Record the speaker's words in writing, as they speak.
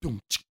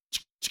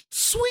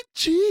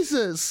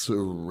Jesus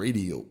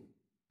Radio.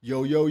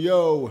 Yo, yo,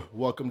 yo.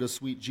 Welcome to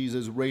Sweet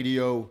Jesus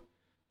Radio.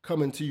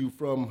 Coming to you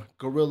from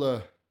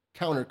Gorilla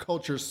Counter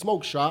Culture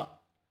Smokeshop,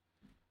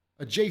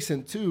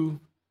 adjacent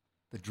to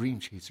the Dream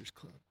Chasers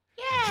Club.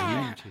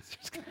 Yeah. Dream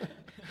Chasers Club.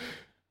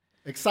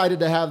 Excited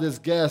to have this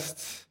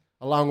guest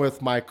along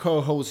with my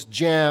co-host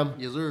Jam.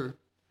 Yes, sir.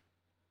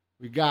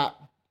 We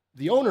got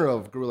the owner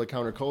of Gorilla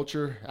Counter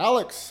Culture,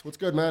 Alex. What's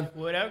good, man?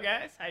 What up,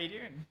 guys? How you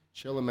doing?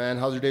 Chilling, man.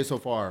 How's your day so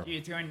far?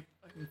 Dude, doing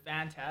fucking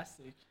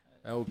fantastic.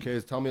 Okay,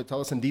 tell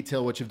us in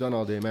detail what you've done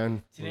all day,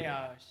 man. Today,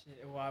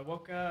 well, I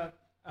woke up.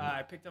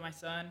 I picked up my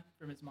son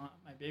from his mom,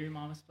 my baby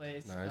mama's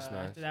place. Nice.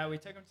 After that, we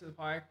took him to the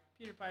park,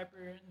 Peter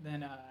Piper. And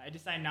then I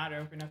decided not to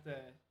open up the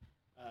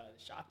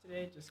shop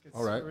today, just because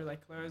we were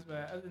like closed.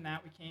 But other than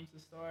that, we came to the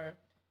store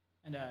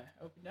and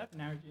opened up, and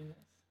now we're doing this.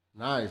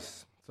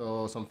 Nice.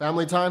 So some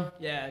family time?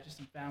 Yeah, just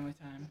some family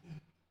time.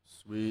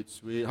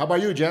 Sweet. How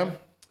about you, Jam?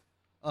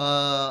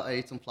 I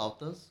ate some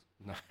flautas.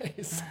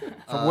 Nice.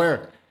 From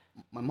where?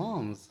 My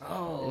mom's.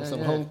 Oh, Yeah, some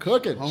yeah. home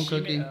cooking. Home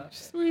cooking.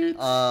 Sweet.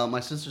 My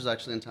sister's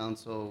actually in town,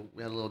 so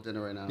we had a little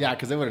dinner right now. Yeah,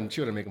 because she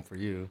wouldn't make them for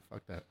you.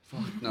 Fuck that.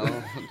 No.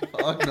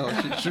 Fuck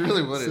no. She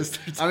really wouldn't.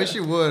 I mean, she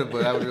would,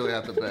 but I would really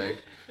have to beg.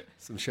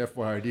 Some Chef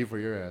Boyardee for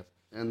your ass.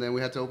 And then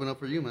we had to open up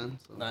for you, man.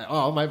 So.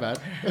 Oh, my bad.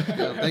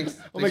 Yeah, thanks.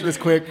 We'll make this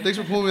quick. Thanks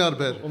for pulling me out of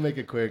bed. We'll make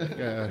it quick.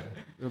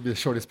 It'll be the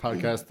shortest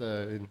podcast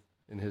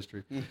in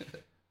history.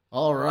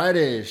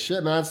 Alrighty.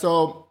 Shit, man.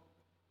 So,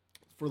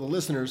 for the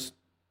listeners,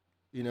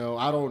 you know,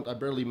 I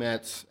barely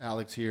met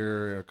Alex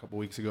here a couple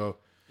weeks ago.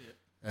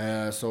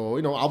 So,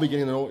 you know, I'll be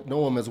getting to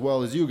know him as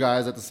well as you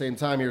guys at the same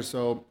time here.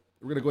 So,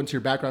 we're going to go into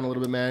your background a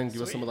little bit, man.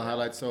 Give us some of the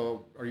highlights.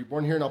 So, are you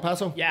born here in El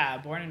Paso? Yeah,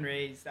 born and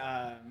raised.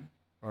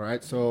 All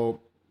right.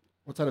 So,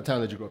 what side of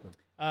town did you grow up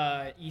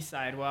in? East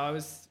side. Well, I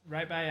was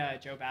right by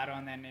Joe Battle,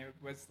 and then it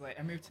was like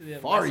I moved to the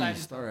Far west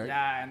east, side. all right.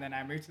 Yeah, and then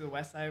I moved to the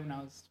west side when I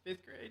was 5th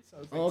grade. So I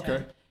was like okay.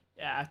 10.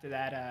 Yeah, after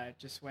that,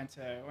 just went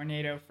to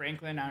Ornado,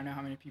 Franklin. I don't know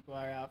how many people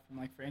are out from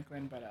like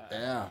Franklin, but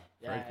Yeah,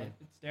 Franklin.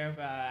 It's dope.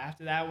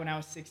 After that, when I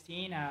was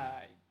 16,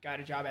 got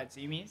a job at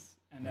Zoomies,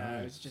 and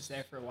I was just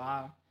there for a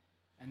while,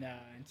 and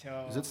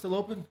until. Is it still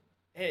open?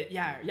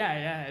 Yeah,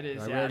 it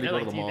is. I Yeah, rarely they're go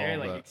like to the mall, they're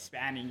like but-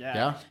 expanding.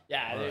 Yeah?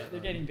 They're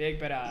getting big,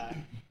 but.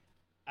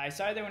 I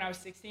started there when I was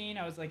 16.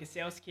 I was like a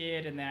sales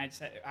kid, and then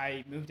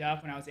I moved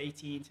up when I was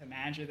 18 to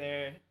manager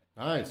there.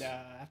 Nice. And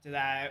after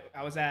that,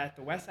 I was at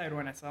the West Side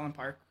one at Sullivan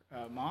Park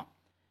Mall.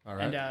 All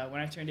right. And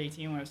when I turned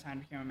 18, when it was time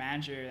to become a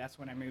manager, that's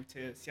when I moved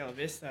to Cielo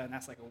Vista, and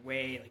that's like a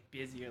way like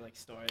busier like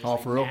store. There's,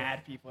 like, for real?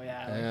 mad people,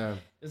 yeah. Yeah. Like,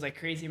 there's like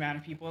crazy amount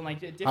of people, and like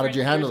different. How did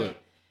you handle it?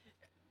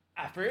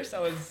 At first,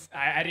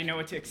 I didn't know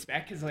what to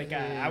expect because like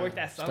I worked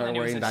at Sullivan. Start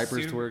wearing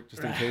diapers to work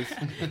just in case.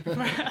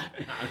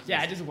 Yeah,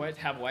 I just wanted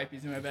to have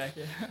wipes in my back.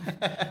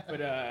 Yeah.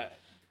 But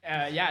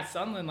at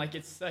Sunland, like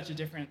it's such a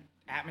different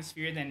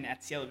atmosphere than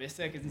at Cielo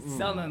Vista because in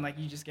Sunland, like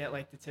you just get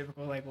like the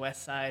typical like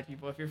West Side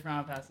people. If you're from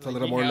El Paso, It's a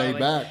little more laid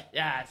back.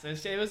 Yeah, so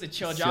it was a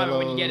chill job. And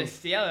when you get a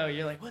Cielo,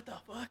 you're like, what the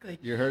fuck?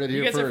 Like You heard it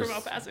you here guys are first. from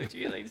El Paso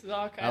too. Like this is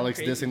all kind Alex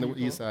of crazy dissing the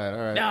people. east side. All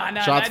right.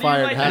 No, Shots not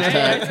fired. even like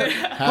Hashtag.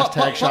 that.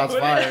 Hashtag shots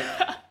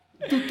fired.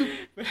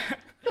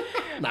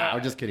 Nah,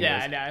 I'm just kidding.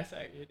 Yeah, guys. no, it's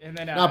not good. And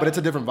then No, but it's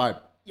a different vibe.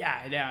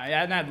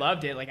 yeah, and I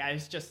loved it. Like I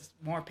was just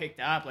more picked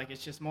up. Like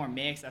it's just more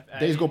mixed.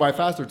 Days go by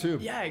faster too.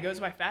 Yeah, it goes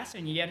by faster,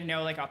 and you get to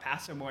know like El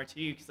Paso more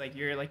too, because like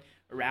you're like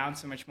around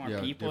so much more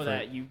people different.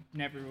 that you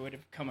never would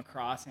have come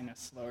across in a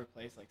slower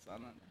place like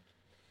Sunland.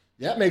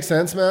 Yeah, it makes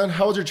sense, man.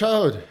 How was your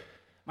childhood?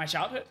 My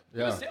childhood,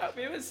 Yeah.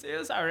 it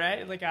was all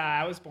right. Like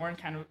I was born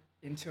kind of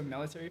into a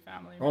military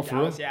family. Oh, for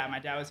real? My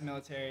dad was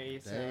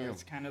military, so Damn.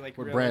 it's kind of like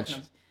What real branch?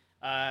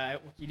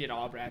 He did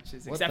all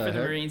branches What except the for the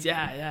heck? Marines.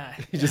 Yeah.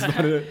 You just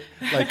wanted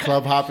to like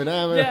club hopping.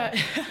 Man. Yeah.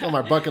 On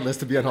my bucket list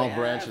to be on all Yeah,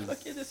 branches.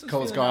 fuck yeah, this was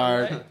Coast feeling all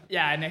Guard. right.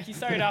 Yeah, no, he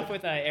started off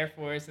with Air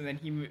Force, and then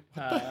he moved.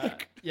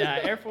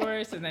 Air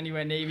Force, and then he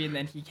went Navy, and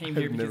then he came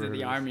here I've because never of the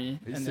heard of Army.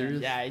 this. Are you And serious?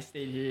 then, yeah, he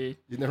stayed here.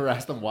 You never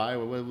asked him why?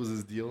 What was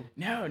his deal?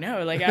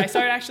 No, like I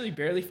started actually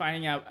barely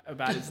finding out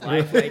about his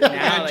life. Like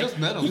now, I just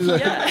met him.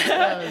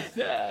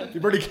 Yeah. He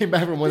already came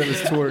back from one of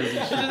his tours.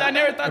 And shit. I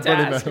never thought to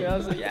barely ask met him. him. I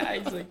was like, yeah.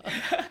 He's like,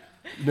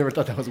 You never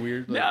thought that was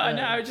weird? No, Like,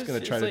 I just just- gonna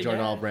try it's to like, join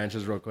yeah. all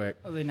branches real quick.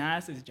 I was like, nah,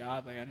 that's his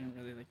job. Like I didn't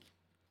really like.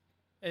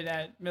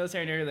 And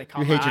military never like You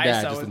caught hate my your eye,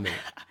 dad, so just I admit.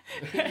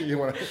 was- it.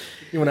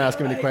 You want to ask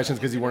him any questions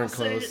because you weren't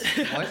close.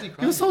 Why is he He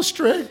crying? was so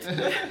strict.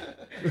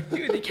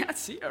 Dude, they can't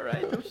see, all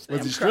right? Don't you say Was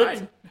I'm he strict?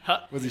 crying. Huh?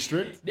 Was he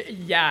strict?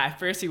 Yeah, at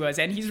first he was,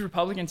 and he's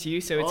Republican too,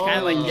 so it's kind of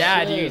Holy like,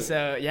 yeah, shit. dude.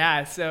 So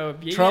yeah, so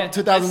being Trump a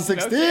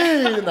 2016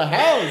 in the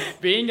house.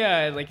 being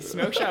a like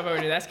smoke shop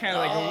owner, that's kind of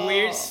like a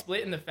weird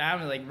split in the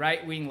family, like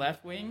right wing,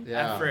 left wing.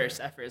 Yeah. At first,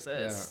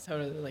 that's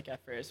totally like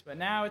at first, but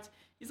now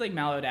he's like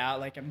mellowed out.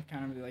 Like I'm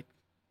kind of like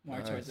more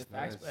towards the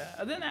facts, nice.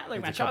 but other than that, like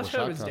It's my a couple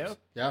childhood was shock tops. dope.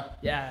 Yeah.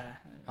 Yeah.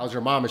 How's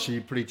your mom? Is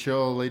she pretty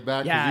chill, laid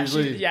back? 'Cause Yeah,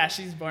 usually,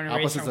 she's born and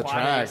raised opposites from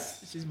attract.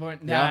 Juarez. She's born,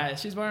 Yeah?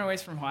 she's born and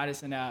raised from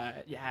Juarez, and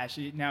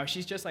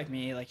she's just like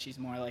me. Like she's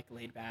more like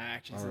laid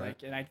back. She's All right.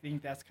 like, and I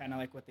think that's kind of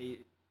like what they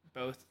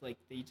both like.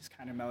 They just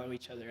kind of mellow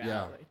each other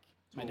Yeah. out. Like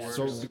My dad.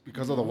 So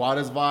because of the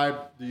Juarez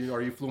vibe,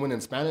 are you fluent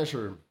in Spanish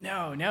or?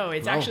 No,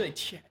 it's actually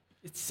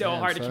it's so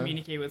hard to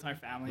communicate with my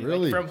family.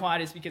 Really? Like, from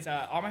Juarez, because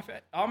all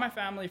my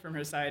family from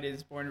her side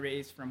is born and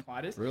raised from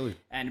Juarez. Really?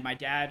 And my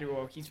dad,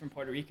 he's from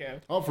Puerto Rico.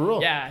 Oh, for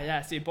real?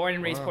 Yeah. So born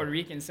and raised Puerto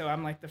Rican. So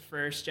I'm like the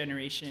first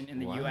generation in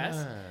the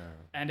U.S.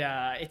 And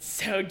it's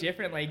so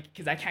different, like,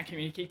 because I can't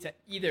communicate to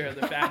either of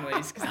the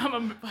families because I'm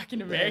a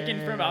fucking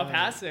American from El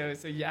Paso.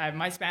 So yeah,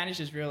 my Spanish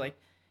is real, like,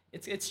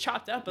 it's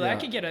chopped up, but I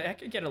could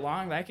get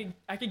along. Like,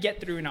 I could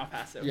get through in El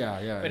Paso.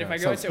 Yeah. But if I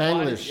go to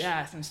Juarez,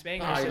 some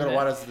Spanglish. You go to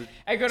Juarez.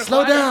 I go to slow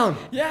Juarez. down.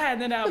 Yeah, and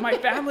then my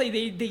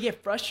family they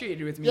get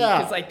frustrated with me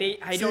because like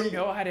I don't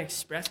know how to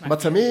express my.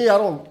 But to me,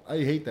 I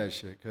hate that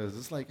shit because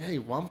it's like, hey,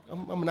 well,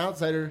 I'm an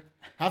outsider.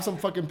 Have some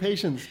fucking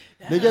patience.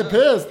 They get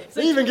pissed.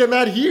 They even get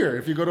mad here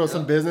if you go to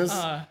some business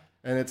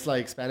and it's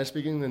like Spanish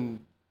speaking, and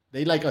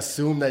they like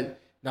assume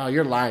that no,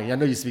 you're lying. I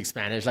know you speak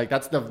Spanish. Like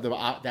that's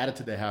the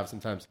attitude they have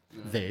sometimes.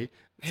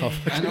 So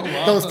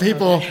those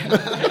people.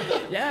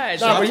 Yeah,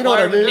 it's but you know what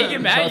I mean. They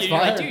get mad at you. You're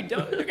like, dude,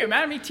 don't get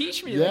mad at me.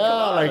 Teach me.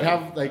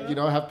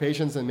 Have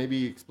patience and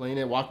maybe explain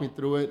it, walk me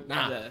through it.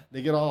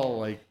 They get all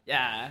like.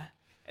 Yeah,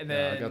 and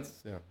then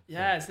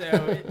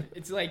so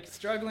it's like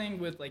struggling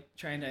with like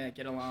trying to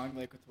get along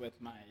like with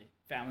my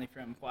family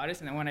from Juarez,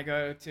 and then when I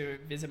go to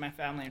visit my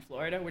family in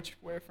Florida, which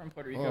we're from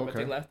Puerto Rico, but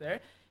they left there,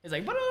 it's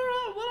like like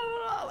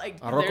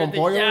arroz con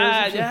pollo.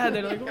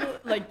 They're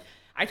like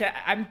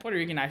I'm Puerto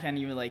Rican. I can't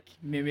even like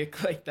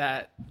mimic like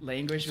that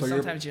language. So but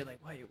sometimes you're like,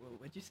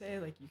 what'd you say?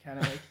 Like you kind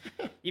of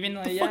like even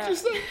like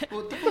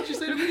what the fuck you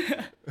say to me?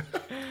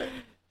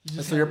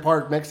 So you're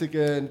part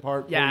Mexican,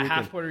 part Puerto Rican.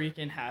 Half Puerto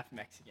Rican, half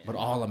Mexican. But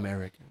all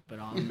American.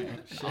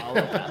 All of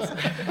us.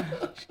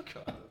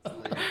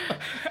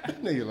 I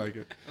know you like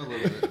it. A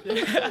little bit.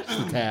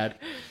 Just a tad.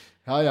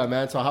 Hell yeah,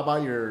 man. So how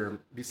about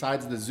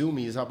besides the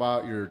Zoomies, how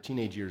about your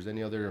teenage years?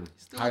 Any other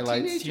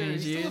highlights?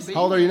 Teenage years.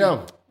 How old are you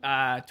now?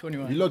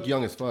 21. You look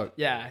young as fuck.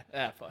 Yeah,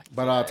 fuck.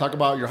 But talk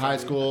about your high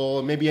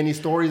school, maybe any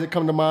stories that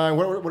come to mind.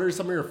 What are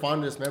some of your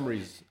fondest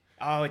memories?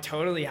 Oh,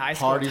 totally. High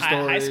school. Party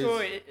stories. High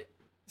school.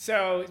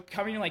 So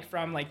coming like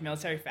from like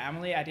military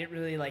family, I didn't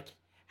really like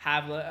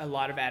have a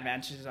lot of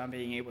advantages on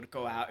being able to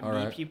go out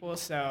and meet people.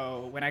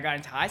 So when I got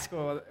into high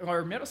school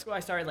or middle school, I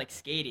started like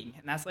skating,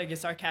 and that's like it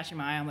started catching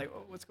my eye. I'm like,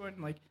 oh, what's going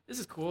on? Like, this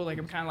is cool. Like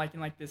I'm kind of liking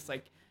like this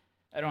like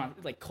I don't know,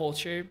 like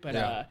culture,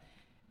 but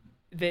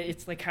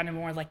it's like kind of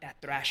more like that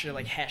thrasher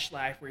like hesh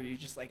life where you're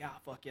just like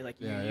fuck it, like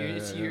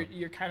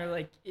you're kind of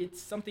like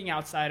it's something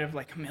outside of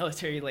like a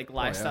military like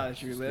lifestyle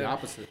that you live. The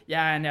opposite.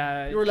 Yeah,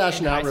 and you were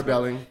lashing out,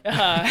 rebelling.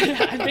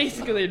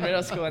 Basically in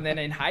middle school, and then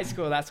in high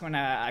school, that's when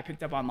I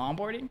picked up on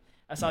longboarding.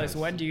 I saw this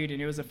one dude,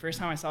 and it was the first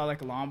time I saw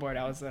like a longboard.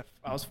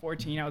 I was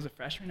 14, I was a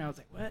freshman. I was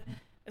like, what?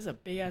 That's a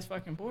big ass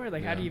fucking board.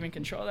 Like, how do you even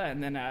control that?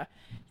 And then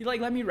he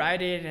like let me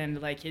ride it, and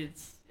like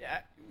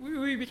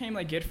we became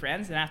like good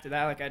friends. And after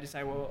that, like I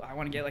decided, well, I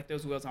want to get like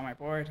those wheels on my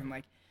board, and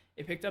like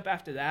it picked up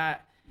after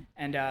that.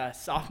 And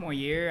sophomore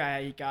year,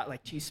 I got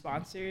like 2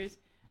 sponsors.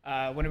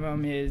 One of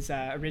them is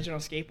Original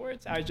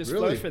Skateboards. I just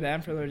float for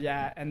them for a little,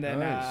 and then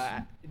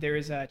there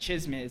was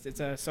Chismiz. It's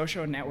a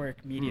social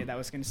network media that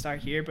was going to start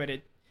here, but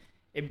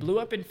it blew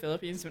up in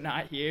Philippines, but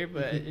not here.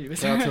 But it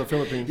was out to the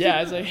Philippines. Yeah,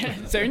 I was like,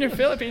 so in the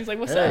Philippines, like,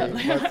 what's up?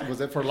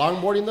 Was it for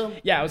longboarding though?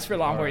 Yeah, it was for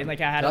longboarding.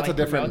 Like I had. That's like, a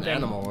different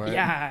animal, right?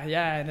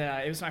 Yeah, and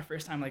it was my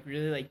first time like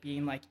really like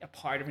being like a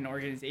part of an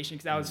organization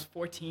because I was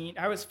 14.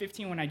 I was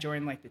 15 when I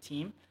joined like the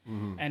team,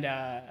 and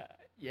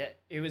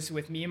it was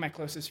with me and my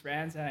closest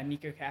friends,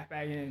 Nico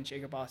Capbagen and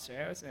Jacob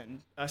Ballesteros,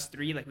 and us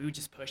 3. Like we would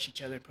just push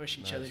each other,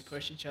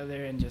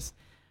 and just.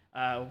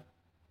 So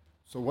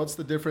what's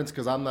the difference?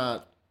 Because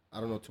I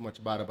don't know too much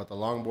about it, but the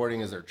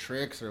longboarding, is there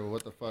tricks or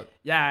what the fuck?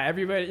 Yeah,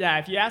 everybody. Yeah,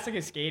 if you ask like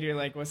a skater,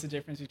 like what's the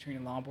difference between a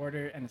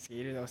longboarder and a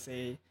skater, they'll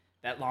say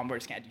that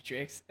longboarders can't do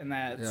tricks and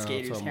that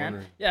skaters can.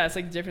 Wondering. Yeah, it's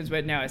like the difference,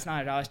 but no, it's not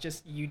at all. It's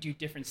just you do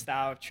different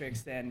style of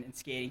tricks than in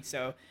skating.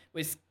 So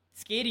with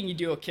skating, you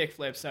do a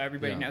kickflip, so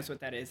everybody knows what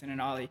that is, and an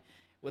ollie.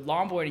 With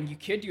longboarding, you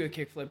could do a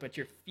kickflip, but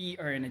your feet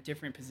are in a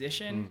different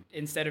position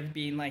instead of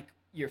being like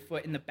your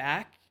foot in the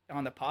back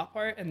on the pop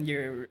part and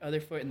your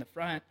other foot in the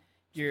front.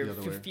 Your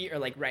feet are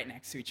like right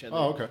next to each other.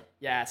 Oh, okay.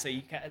 Yeah, so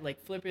you can like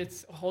flip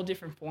it's a whole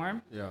different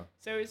form. Yeah.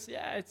 So it's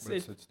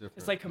different.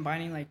 It's like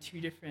combining like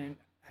 2 different.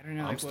 I don't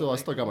know. I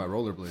still got my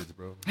rollerblades,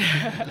 bro.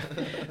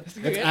 It's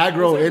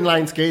aggro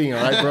inline skating,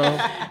 all right, bro.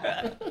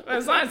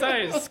 As long as I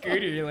a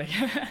scooter, you're like.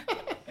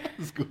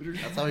 Scooter.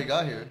 That's how he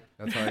got here.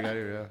 Yeah.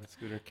 The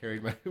scooter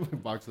carried my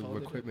box of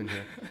equipment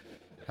here.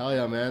 Hell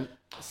yeah, man.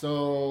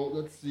 So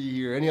let's see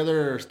here. Any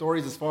other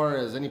stories as far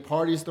as any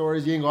party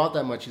stories? You didn't go out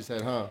that much, you said,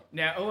 huh?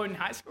 No. Oh, in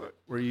high school.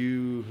 Were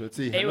you? Let's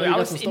see. Hey,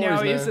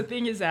 the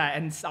thing is that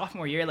in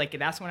sophomore year, like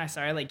that's when I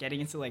started like getting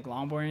into like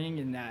longboarding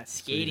and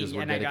skating,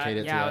 so and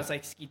I was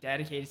like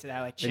dedicated to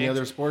that. Like any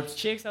other sports?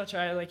 Chicks, I'll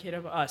try to like hit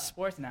up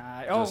sports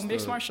now. Oh,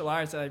 mixed martial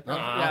arts. You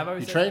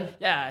train?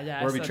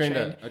 Yeah. Where have you trained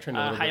at? I trained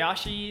a little bit.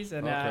 Hayashi's,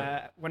 and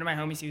one of my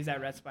homies, he was at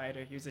Red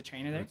Spider. He was a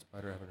trainer there. Red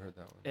Spider, I haven't heard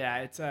that one. Yeah,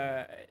 it's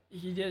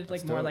he did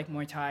like more like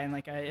Muay Thai and like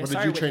Like I what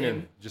started did you train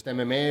with in? Just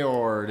MMA,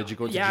 or did you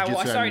go into jiu-jitsu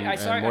I started and Muay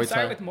Thai? I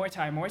started with Muay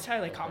Thai. Muay Thai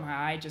like caught my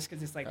eye just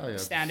because it's like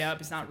stand up,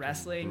 it's not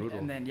wrestling. brutal.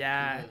 And then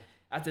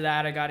after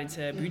that I got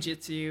into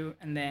Jiu-Jitsu,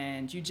 and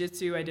then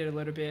Jiu-Jitsu I did a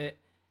little bit,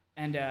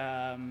 and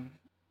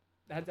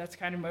that's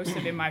kind of most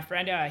of it. My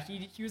friend,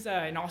 he was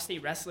an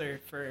all-state wrestler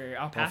for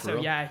El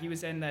Paso. For He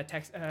was in the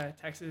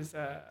Texas.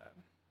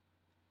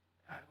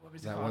 What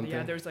was it called?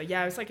 Yeah, there was like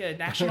it's like a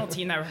national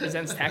team that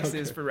represents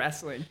Texas for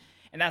wrestling,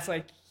 and that's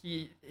like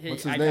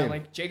What's his I name? got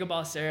like Jacob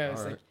Balceros.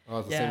 Right. Like,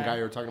 It's the same guy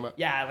you were talking about.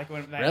 Yeah, like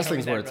when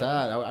Wrestling's where it's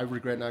at. I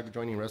regret not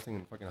joining wrestling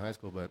in fucking high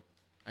school, but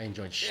I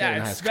enjoyed shit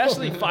in high school.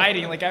 Especially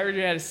fighting. Like I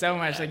regret it so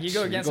much. Like you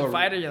go against a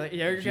fighter,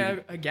 you're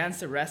going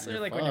against a wrestler.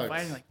 You're like fucked. when you're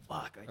fighting, you're like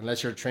fuck. Like,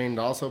 Unless you're trained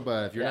also,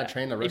 but if you're not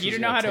trained, the if you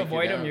don't know how to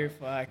avoid them, you're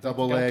fucked.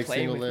 Double They'll leg, play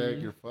single with leg,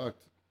 you. you're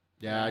fucked.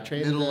 Yeah, I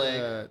trained Middle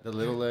the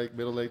little leg,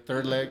 middle leg,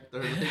 third leg.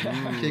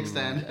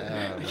 Kickstand.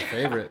 Yeah, my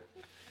favorite.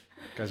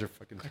 You guys are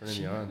fucking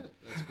turning me on.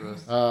 That's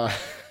gross.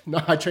 No,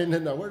 I trained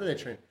in, where did I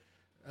train?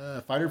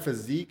 Fighter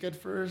Physique at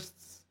first.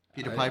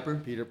 Peter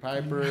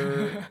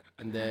Piper.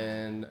 And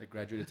then I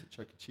graduated to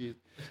Chuck E. Cheese.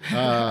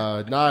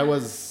 No, I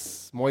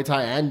was Muay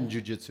Thai and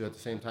Jiu-Jitsu at the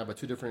same time, but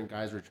two different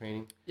guys were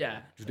training. Yeah.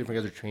 Two different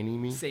guys were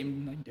training me.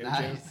 Same like dojo.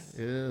 Nice.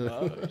 Yeah.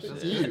 Oh,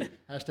 That's you.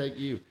 Hashtag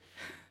you.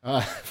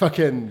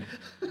 Fucking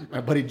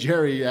my buddy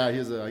Jerry, I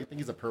think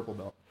he's a purple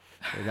belt.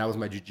 And that was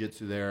my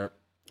jiu-jitsu there.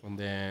 And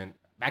then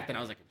back then I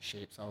was like in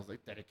shape, so I was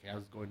like dedicated. I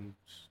was going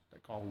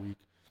like all week.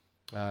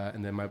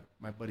 And then my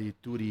buddy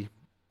Turi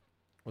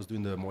was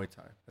doing the Muay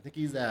Thai. I think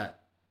he's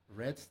at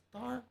Red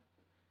Star.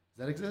 Does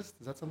that exist?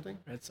 Is that something?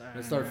 Red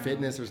Star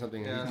Fitness or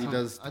something. Yeah, he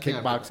does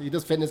kickboxing. He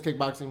does fitness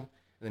kickboxing, and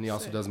then he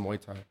also does Muay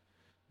Thai.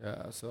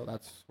 Yeah, so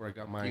that's where I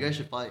got my. You guys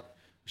should fight.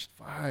 We should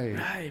fight.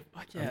 Right,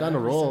 fuck yeah. I'm down to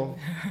roll.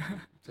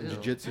 Some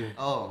jiu-jitsu.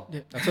 Oh.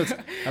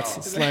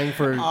 That's slang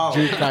for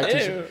jiu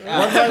practitioner.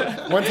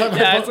 One time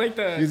Yeah, it's like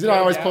the. you know, I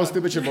always post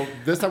stupid shit, but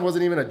this time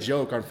wasn't even a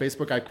joke. On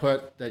Facebook, I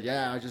put that,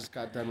 I just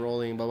got done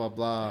rolling, blah, blah,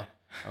 blah.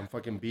 I'm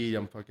fucking beat.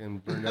 I'm fucking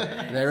burned up.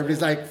 And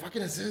everybody's like,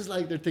 fucking, this is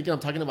like, they're thinking I'm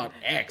talking about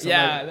X.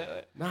 I'm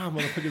like, nah,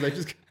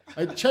 motherfuckers,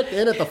 I checked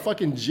in at the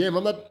fucking gym.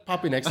 I'm not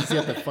popping ecstasy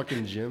at the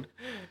fucking gym.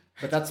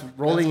 But that's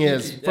rolling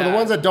is for the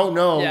ones that don't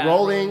know.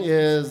 Rolling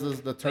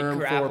is the term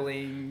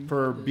like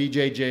for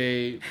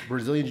BJJ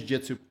Brazilian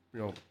Jiu-Jitsu,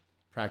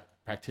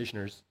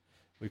 practitioners.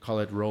 We call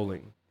it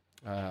rolling,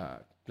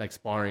 like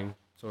sparring,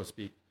 so to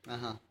speak.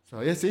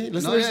 So see,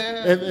 listeners,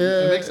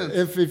 it makes sense.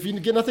 If you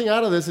get nothing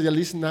out of this, at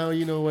least now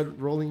you know what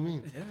rolling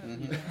means.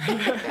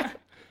 Yeah.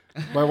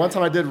 But one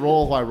time I did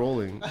roll while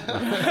rolling.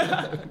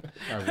 I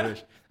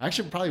wish.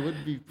 Actually, probably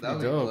would be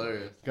pretty dope.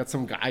 Hilarious. Got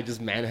some guy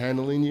just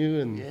manhandling you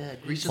and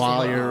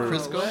while you're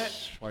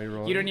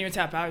rolling. You don't even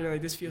tap out. You're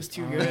like, this feels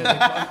too good.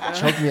 Like,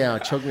 choke me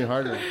out. Choke me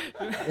harder.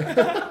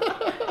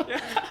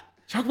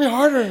 Choke me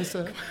harder. I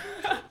said.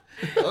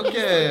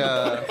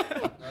 Okay.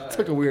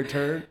 Took a weird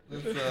turn.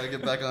 Let's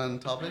get back on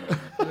topic.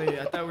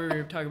 I thought we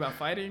were talking about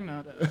fighting.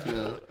 Not that's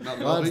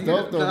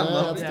dope, though,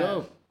 man. That's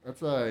dope.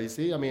 That's you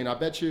see. I mean, I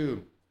bet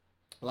you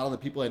a lot of the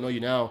people that know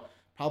you now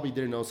probably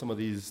didn't know some of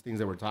these things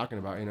that we're talking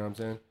about. You know what I'm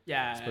saying?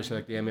 Yeah. Especially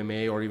like the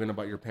MMA or even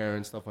about your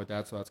parents, stuff like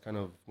that. So that's kind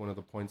of one of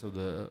the points of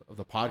the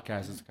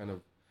podcast is kind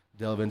of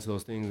delve into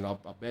those things. And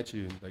I'll bet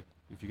you, like,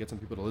 if you get some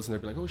people to listen,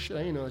 they'll be like, oh shit,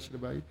 I didn't know that shit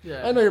about you.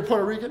 Yeah. I know you're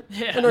Puerto Rican.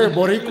 Yeah. I know you're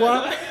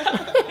Boricua.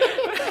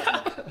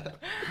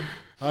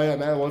 Oh yeah,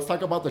 man. Well, let's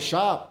talk about the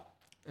shop.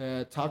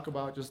 Talk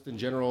about just in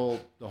general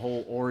the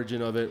whole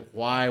origin of it.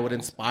 Why? What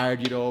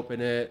inspired you to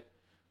open it?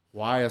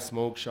 Why a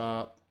smoke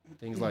shop?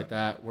 Things like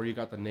that. Where you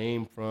got the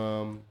name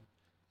from?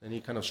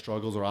 Any kind of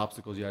struggles or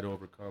obstacles you had to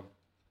overcome?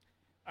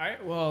 All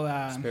right.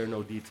 Well, spare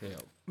no detail.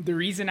 The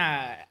reason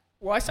I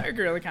started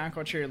Gorilla Counter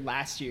Culture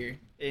last year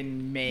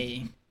in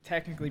May,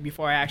 technically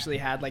before I actually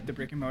had like the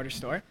brick and mortar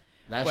store.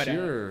 Last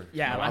year?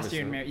 Last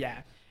year in May.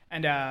 Yeah.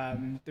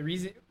 And the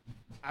reason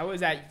I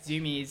was at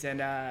Zoomies,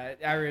 and I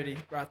already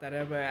brought that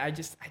up, but I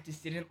just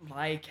didn't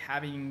like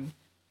having.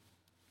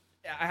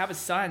 I have a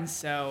son,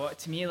 so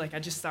to me, like, I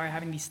just started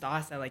having these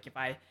thoughts that, like,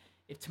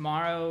 if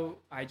tomorrow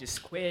I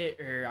just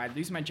quit or I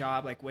lose my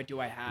job, like, what do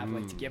I have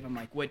like to give him?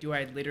 Like, what do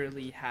I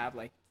literally have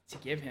like to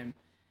give him?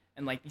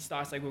 And like these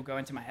thoughts like will go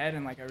into my head,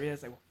 and like I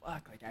realized like, well,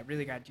 fuck, like I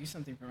really gotta do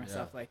something for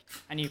myself. Yeah. Like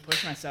I need to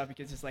push myself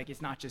because it's like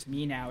it's not just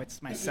me now;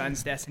 it's my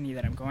son's destiny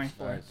that I'm going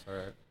for. Nice. All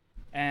right.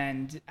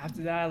 And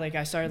after that, like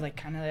I started like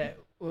kind of.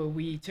 Well,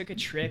 we took a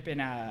trip in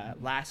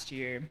last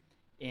year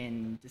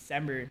in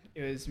December.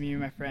 It was me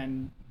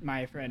and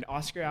my friend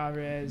Oscar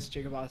Alvarez,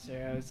 Jacob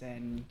Balceros,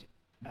 and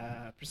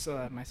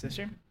Priscilla, my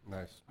sister.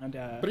 Nice. And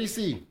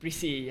Prissy,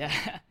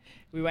 yeah.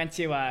 We went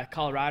to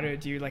Colorado to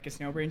do like a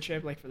snowboarding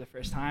trip like for the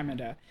first time,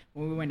 and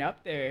when we went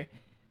up there,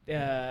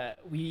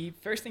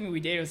 first thing we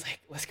did was like,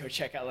 let's go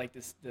check out like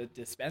the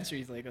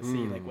dispensaries, like let's see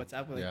like what's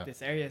up with like,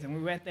 this area. And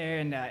we went there,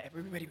 and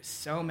everybody was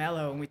so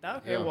mellow, and we thought,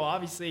 okay, well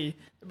obviously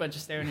a bunch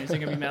of stoners are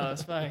gonna be mellow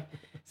as fuck.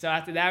 So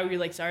after that, we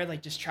like started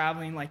like just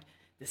traveling like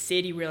the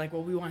city. We were like,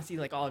 well, we want to see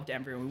like all of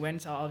Denver, and we went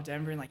into all of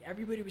Denver, and like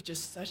everybody was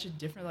just such a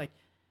different like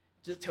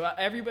just to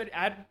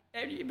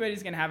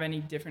everybody's gonna have any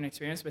different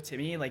experience, but to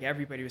me, like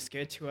everybody was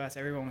good to us.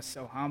 Everyone was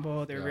so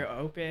humble. They were real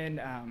open.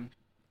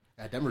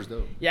 Yeah, Denver's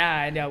dope.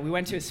 Yeah, and we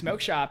went to a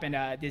smoke shop,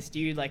 and this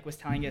dude like was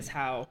telling us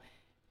how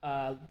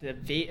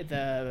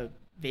the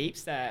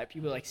vapes that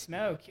people like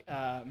smoke,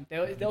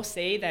 they'll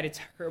say that it's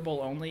herbal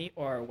only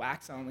or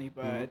wax only,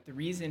 but the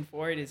reason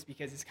for it is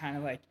because it's kind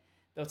of like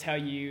they'll tell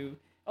you,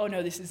 oh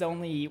no, this is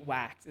only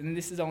wax and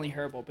this is only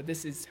herbal, but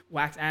this is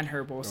wax and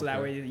herbal, so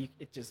that way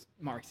it just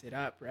marks it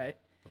up, right?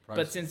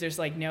 But since there's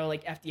like no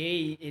like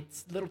FDA,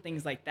 it's little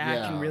things like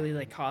that can really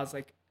like cause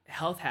like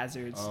health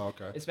hazards.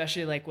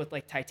 Especially like with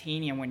like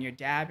titanium when you're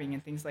dabbing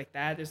and things like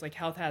that. There's like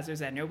health hazards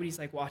that nobody's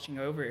like watching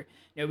over.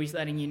 Nobody's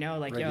letting you know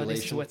like, yo,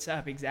 this is what's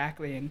up.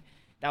 Exactly. And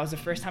that was the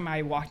first time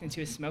I walked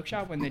into a smoke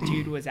shop when the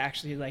dude was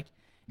actually like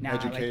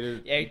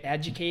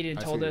educated and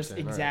told us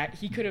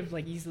he could have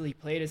like easily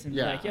played us and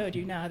be like, yo,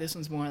 dude, nah, this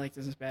one's more like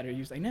this is better. He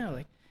was like, no,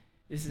 like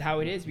this is how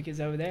it is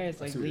because over there it's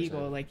like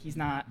legal. Like he's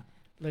not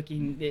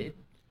looking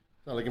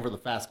not looking for the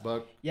fast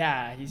buck.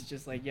 Yeah, he's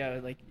just like, yo,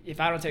 like if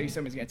I don't tell you,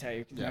 somebody's gonna tell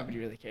you because nobody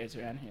really cares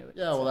around here. Like,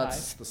 yeah, well,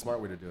 that's the smart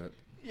way to do it.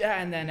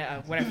 Yeah, and then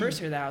when I first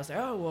heard that, I was like,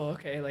 oh, well,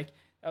 okay. Like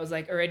I was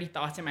like already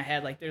thoughts in my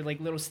head, like they're like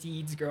little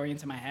seeds growing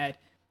into my head.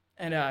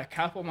 And a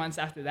couple months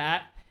after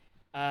that,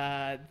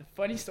 the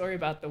funny story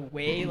about the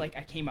way like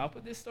I came up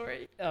with this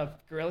story of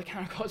Gorilla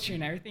Counter Culture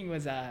and everything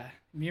was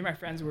me and my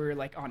friends were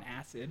like on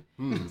acid.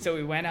 So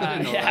we went I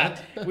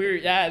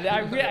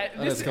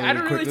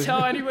don't really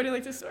tell anybody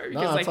like this story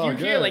because like you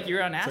hear like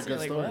you're on acid,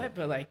 like story. What?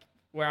 But like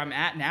where I'm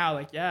at now,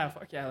 like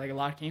fuck yeah, like a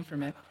lot came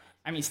from it.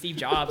 I mean Steve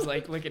Jobs,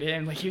 like look at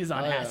him, like he was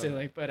on acid,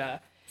 like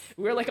but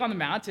we were like on the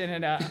mountain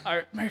and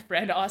my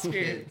friend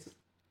Oscar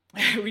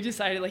we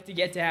decided like to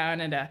get down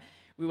and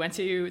we went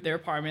to their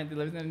apartment. They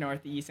lived in the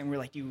Northeast, and we're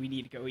like, dude, we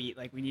need to go eat.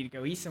 Like, we need to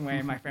go eat somewhere.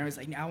 And my friend was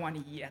like, no, I want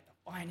to eat at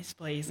the finest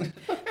place, like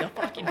the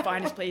fucking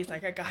finest place.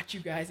 Like, I got you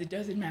guys. It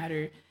doesn't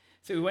matter.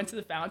 So we went to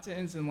the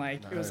fountains, and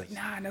like it was like,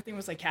 nah, nothing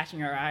was like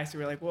catching our eye. So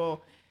we're like,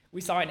 well,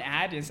 we saw an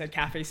ad and it said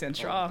Cafe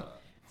Central.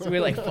 So we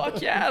were like,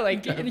 fuck yeah.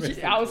 Like,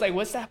 I was like,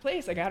 what's that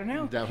place? Like, I don't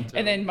know. Downtown.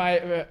 And then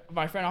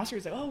my friend Oscar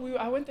was like, oh,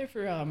 I went there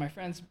for my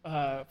friend's,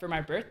 for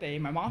my birthday.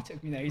 My mom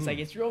took me there. He's like,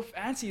 it's real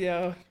fancy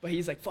though. But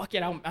he's like, fuck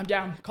it, I'm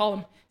down. Call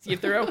them, see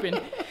if they're open.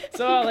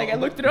 So like, I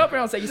looked it up and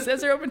I was like, it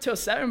says they're open till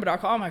 7, but I'll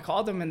call them. I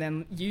called them and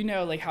then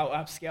like how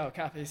upscale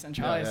Cafe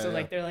Central is. So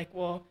like, they're like,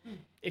 well,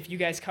 if you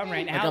guys come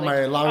right now,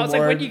 like, I was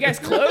like, when do you guys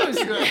close?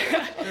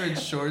 They're in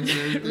shorts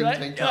and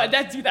everything. Right?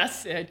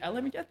 That's it.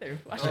 Let me get there.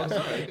 Watch out.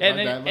 And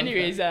then,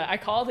 anyways, I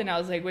called and I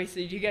was like, wait, so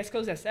do you guys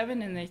close at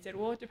 7? And they said,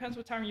 well, it depends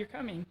what time you're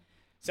coming.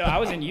 So I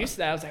wasn't used to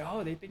that. I was like,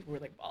 oh, they think we're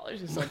like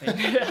ballers or something.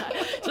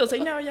 So I was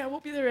like, no, yeah, we'll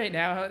be there right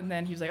now. And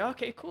then he was like,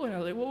 okay, cool. And I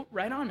was like, well,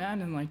 right on,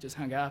 man. And like just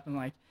hung up and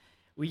like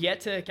we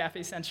get to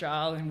Cafe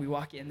Central and we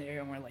walk in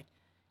there and we're like,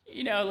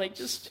 you know, like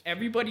just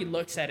everybody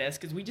looks at us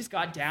because we just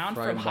got down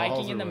from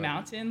hiking in the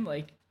mountain,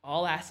 like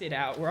all acid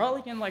out. We're all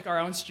like in like our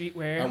own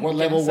streetwear. At what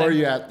level were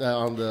you at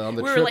on the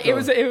we trip? Like, it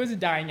was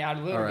dying out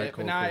a little bit,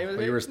 cool, but now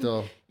but you were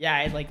still.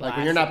 Yeah, it like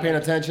when you're not paying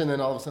attention, then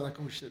all of a sudden like,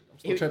 oh shit, I'm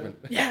still tripping.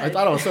 Yeah, I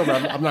thought I was sober.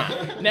 I'm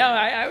not. No,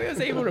 I was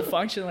able to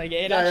function like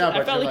it.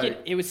 I felt like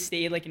it would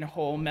stay like in a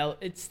whole melt.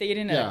 It stayed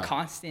in a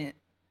constant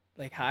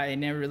like high. It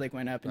never like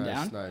went up and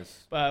down.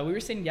 Nice. But we were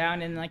sitting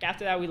down and like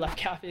after that we left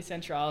Cafe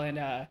Central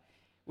and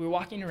we were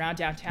walking around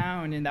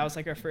downtown and that was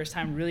like our first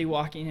time really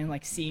walking and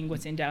like seeing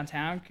what's in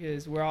downtown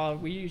because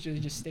we usually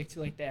just stick to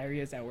like the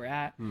areas that we're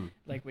at,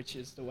 like which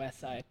is the west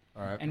side.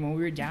 All right. And when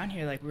we were down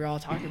here, like we were all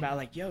talking about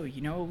like, yo,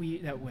 you know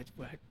what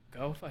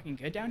go fucking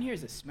good down here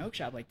is a smoke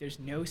shop. Like there's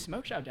no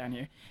smoke shop down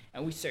here.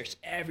 And we searched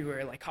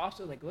everywhere. Like cops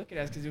would like look at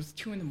us because it was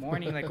 2 a.m.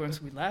 like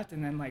once we left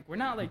and then like we're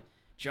not like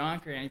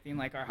drunk or anything.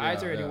 Like our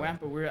highs already went,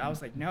 but I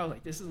was like, no,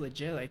 like this is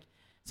legit. Like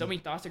so many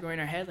thoughts are going in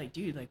our head, like,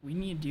 dude, like, we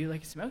need to do,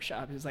 like, a smoke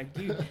shop. It was like,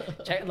 dude,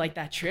 check, like,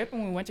 that trip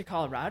when we went to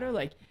Colorado,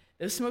 like,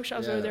 those smoke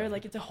shops over there,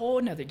 like, it's a whole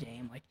nother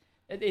game. Like,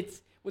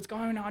 it's, what's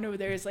going on over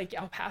there is, like,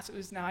 El Paso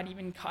is not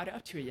even caught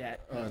up to it yet.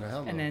 Oh, no,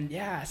 hell no. And then,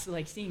 so,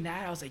 like, seeing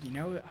that, I was like, you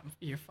know,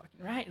 you're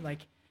fucking right. Like,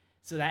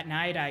 so that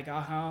night, I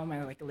got home,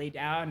 I, like, laid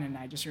down, and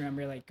I just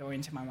remember, like,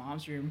 going to my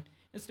mom's room.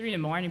 It's 3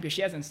 a.m, but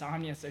she has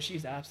insomnia, so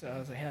she's up. So I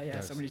was like, hell yeah,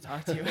 somebody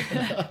talk to you.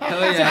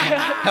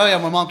 Hell yeah,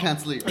 my mom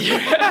can't sleep. Hell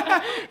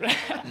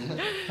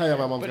yeah,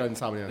 my mom's got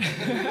insomnia.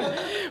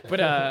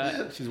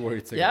 But she's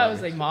worried sick. Yeah, I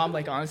was like, mom,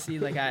 like honestly,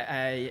 like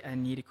I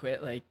need to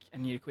quit, like I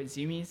need to quit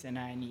Zoomies, and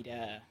I need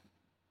to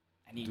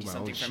do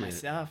something for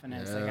myself. And I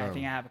was like, I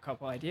think I have a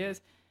couple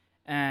ideas.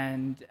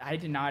 And I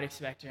did not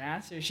expect her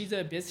answer. She's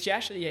a business. She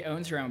actually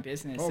owns her own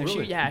business. Oh, so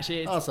really? Yeah.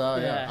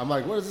 I'm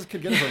like, where does this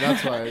kid get it from?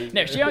 That's why.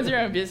 No, she owns her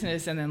own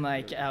business. And then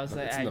like I was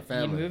like, I need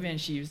to move in.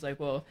 She was like,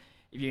 well,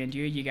 if you're gonna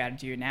do it, you got to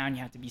do it now, and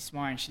you have to be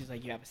smart. And she's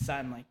like, you have a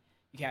son, like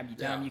you can't be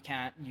dumb. You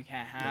can't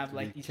have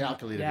like these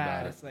calculated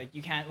about it. It's like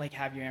you can't like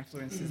have your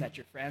influences that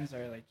your friends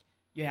are like.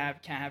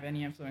 Can't have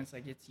any influence.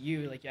 Like it's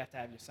you. Like you have to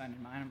have your son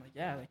in mind. I'm like,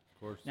 yeah, like of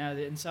course. No,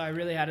 and so I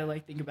really had to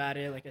like think about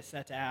it. Like I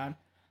sat down.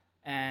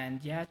 And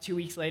 2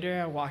 weeks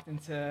later, I walked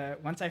into,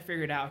 once I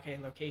figured out, okay,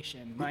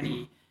 location,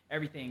 money,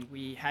 everything.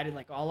 We had it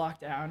like all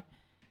locked down.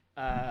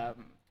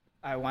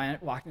 I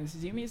walked into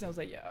Zumiez and I was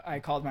like, yeah. I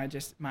called my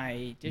district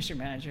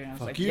manager and I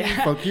was like,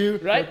 yeah, fuck you,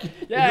 right? fuck you.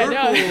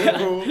 Yeah,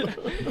 Cool.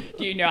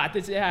 you know, at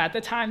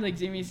the time, like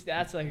Zumiez,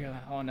 that's like a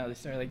whole nother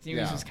story. Like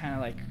Zumiez was kind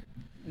of like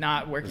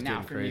not working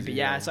out for me,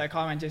 but so I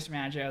called my district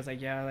manager. I was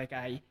like, yeah, like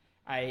I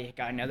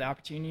got another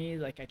opportunity.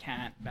 Like I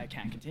can't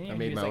continue. I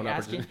made my own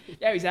asking, he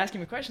was asking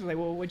me questions like,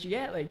 well, what'd you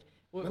get? Like,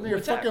 your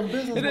fucking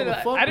business,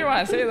 motherfucker. I didn't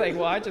want to say like,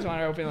 well, I just want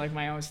to open like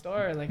my own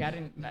store. Like I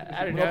didn't know.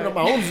 Open up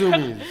my own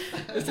Zumiez.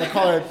 They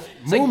call it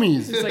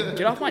Moomies. It's like,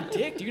 get off my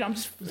dick, dude. I'm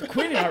just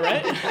quitting, all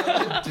right?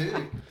 Dude,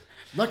 I'm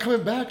not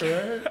coming back, all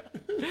right?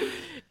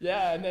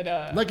 Yeah, and then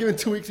I'm not giving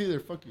 2 weeks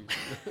either. Fuck you.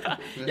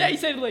 Yeah, he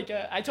said like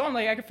I told him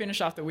like I could finish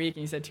off the week,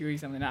 and he said 2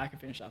 weeks. I'm like, no, I can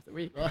finish off the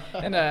week.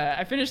 And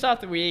I finished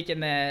off the week,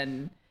 and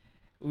then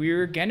we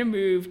were gonna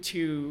move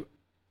to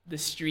the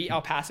street,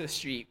 El Paso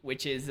Street,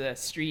 which is a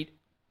street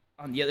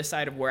on the other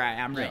side of where I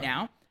am right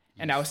now.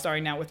 And I was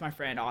starting out with my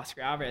friend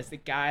Oscar Alvarez, the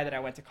guy that I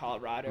went to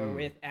Colorado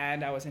with,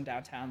 and I was in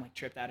downtown, like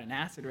tripped out in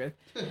acid with.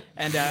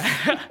 And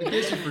in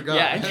case you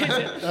forgot,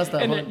 that's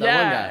that one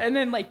guy. And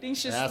then like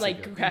things just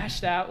like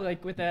crashed out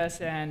like with us,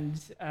 and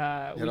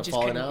we just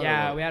couldn't.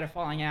 Yeah, we had a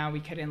falling out.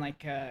 We couldn't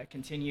like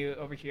continue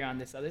over here on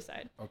this other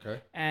side. Okay.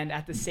 And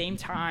at the same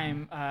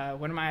time,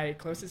 one of my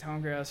closest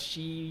homegirls,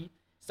 she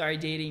started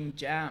dating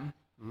Jam.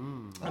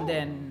 And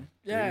then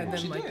and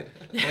then like,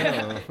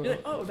 you're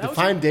like, oh, that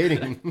Define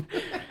dating.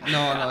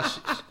 No,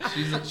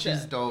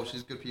 she's dope.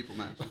 She's good people,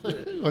 man.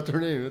 What's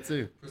her name? Let's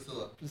see.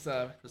 Priscilla.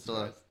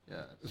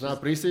 Yeah. It's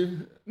not Prissy?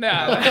 No.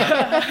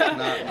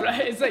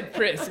 Right? It's like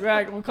Pris.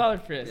 We'll call her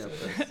Pris. Yeah,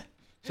 Pris.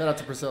 Shout out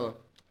to Priscilla.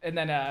 And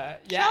then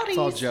it's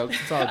all jokes.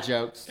 It's all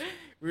jokes.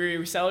 We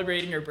were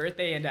celebrating her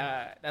birthday, and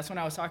that's when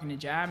I was talking to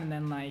Jam, and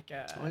then like,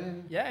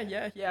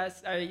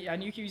 I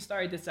knew he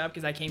started this up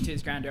because I came to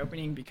his grand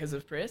opening because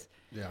of Pris.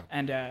 Yeah.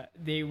 And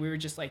we were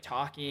just like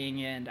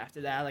talking, and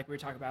after that, like we were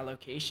talking about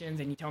locations,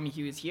 and he told me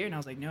he was here, and I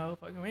was like, no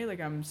fucking way, like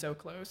I'm so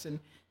close.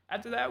 And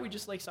after that, we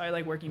just like started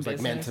like working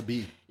business. Like meant to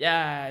be.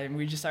 Yeah, and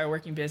we just started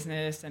working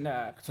business, and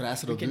that's what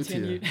acid will do to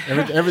you.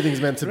 Everything's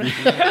meant to be.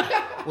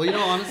 Well,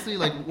 honestly,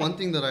 like one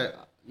thing that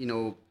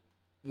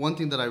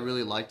I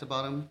really liked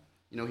about him.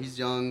 He's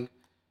young.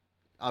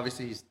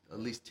 Obviously, he's at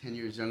least 10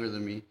 years younger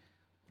than me.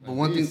 But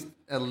let's just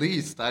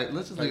leave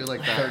it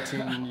like that.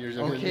 13 years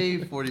younger. Okay,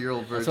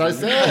 40-year-old virgin.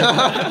 That's what I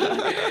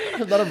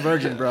said. I'm not a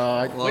virgin,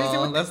 bro.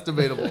 Well, that's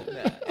debatable.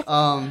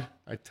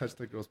 I touched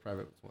the girl's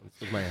private once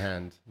with my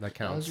hand. That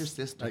counts. That was your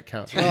sister. That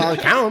counts. Well,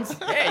 it counts.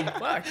 Hey,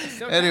 fuck.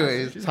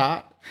 Anyways, she's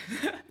hot.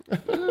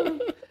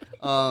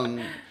 One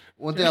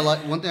thing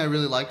I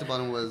really liked about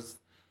him was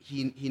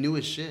he knew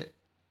his shit.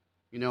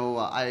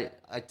 I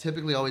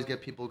typically always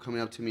get people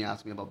coming up to me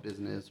asking me about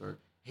business or,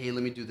 hey,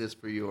 let me do this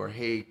for you, or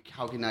hey,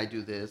 how can I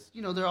do this?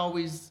 They're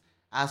always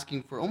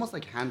asking for almost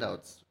like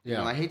handouts.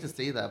 Yeah. I hate to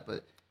say that,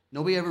 but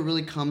nobody ever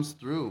really comes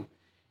through.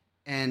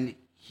 And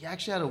he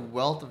actually had a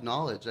wealth of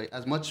knowledge. Like,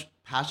 as much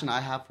passion I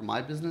have for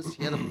my business,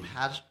 he had a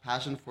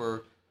passion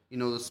for,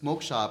 the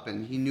smoke shop,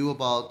 and he knew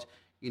about,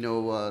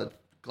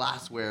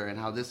 glassware and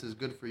how this is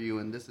good for you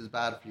and this is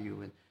bad for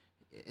you.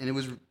 And it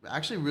was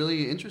actually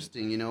really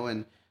interesting,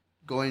 and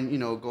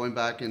going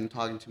back and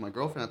talking to my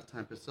girlfriend at the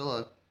time,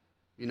 Priscilla,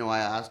 I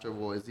asked her,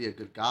 well, is he a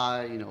good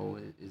guy?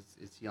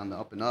 Is he on the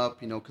up and up?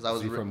 Because I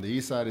was from the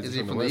east side. Is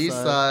he from the east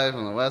side?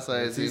 From the west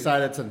side? Is he east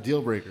side? It's a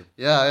deal breaker.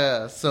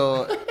 Yeah.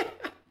 So,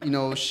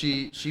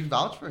 she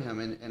vouched for him,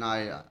 and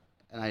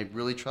I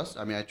really trust.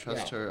 I mean, I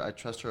trust her. I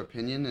trust her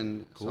opinion,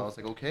 and so I was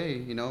like,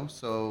 okay,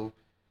 So,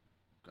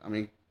 I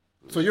mean.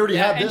 So you already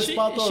had this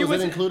spot though?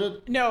 Was it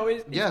included? No.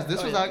 Yes,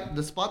 this was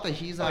the spot that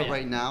he's at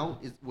right now.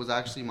 Was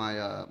actually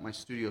my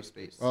studio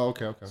space. Oh,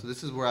 okay. So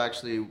this is where I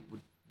actually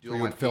would do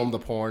my film the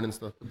porn and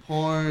stuff. The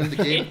porn, the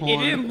gay porn. It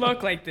didn't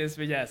look like this,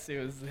 but yes, it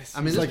was this. I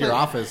mean, it's like your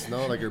office,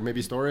 no? Like your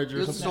maybe storage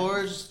or something.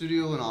 Storage,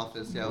 studio, and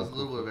office. Yeah, it was a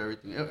little bit of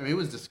everything. I mean, it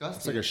was disgusting.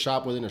 It's like a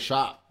shop within a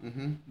shop.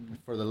 Mm-hmm.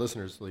 For the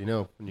listeners, so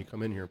when you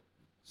come in here.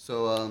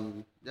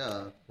 So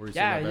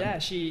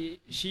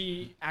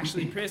she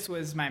actually Pris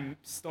was my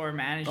store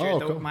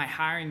manager, my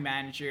hiring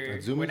manager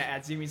at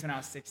Zumiez when I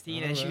was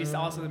 16, and she was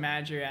also the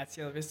manager at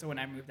Cielo Vista when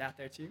I moved out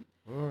there too.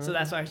 Right. So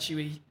that's why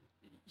she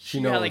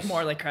had like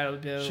more like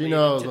credibility. She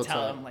knows to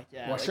tell him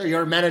well, sure,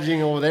 you're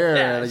managing over there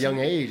at a young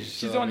age.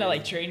 She's the one that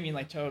like trained me,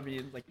 like told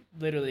me, like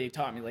literally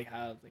taught me like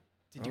how like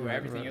to do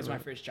everything. It was my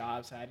first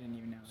job, so I didn't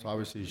even know. So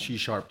obviously she's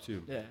sharp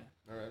too. Yeah.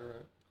 All right.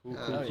 Cool.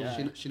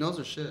 Yeah. She knows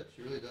her shit.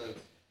 She really does.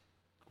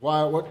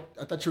 Why? What?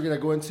 I thought you were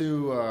gonna go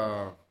into.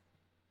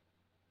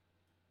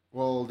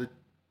 Well, did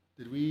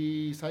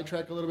we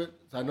sidetrack a little bit?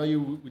 So I know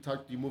we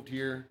talked. You moved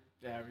here.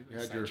 Yeah, you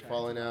had your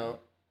falling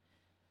out.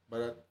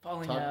 But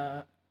falling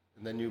out.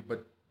 And then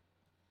but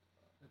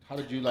how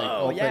did you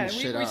open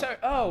shit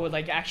up?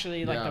 Like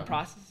actually like the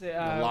process. The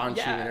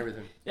launching and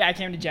everything. Yeah, I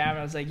came to Jam and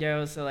I was like,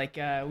 yo, so like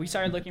we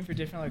started looking for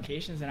different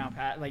locations in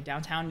like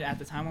downtown at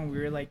the time when we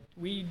were like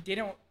we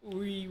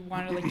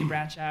wanted like to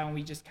branch out, and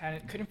we just kind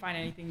of couldn't find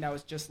anything that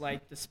was just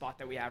like the spot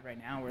that we have right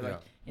now. We're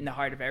like in the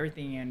heart of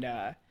everything,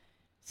 and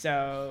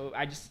So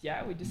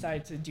we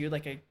decided to do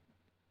like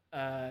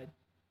a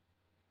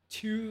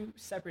 2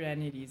 separate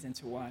entities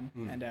into one,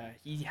 and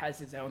he has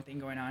his own thing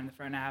going on in the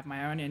front. I have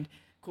my own, and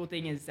cool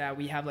thing is that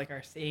we have like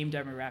our same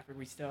demographic.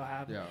 We still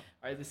have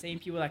are the same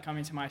people that come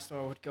into my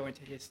store would go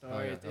into his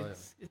store.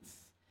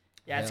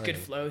 It's good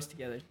flows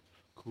together.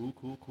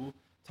 Cool.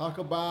 Talk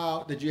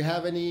about, did you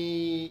have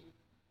any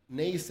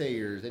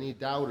naysayers, any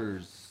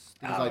doubters,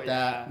 things like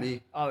that?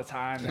 Me. All the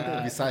time.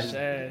 Besides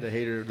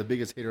the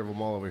biggest hater of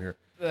them all over here.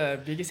 The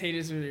biggest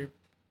haters were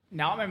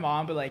not my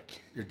mom, but like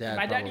your dad.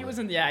 My dad, he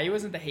wasn't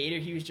the hater.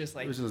 He was just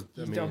like,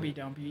 don't be.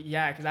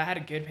 Yeah, because I had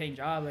a good paying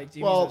job. Like,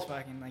 dude was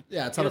fucking like.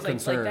 Yeah, it's out of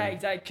concern. Like that,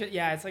 exactly.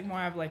 Yeah, it's like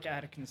more of like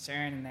out of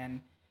concern, and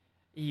then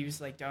he was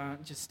like, don't.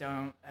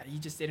 He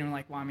just didn't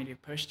like want me to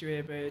push to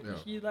it, but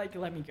he like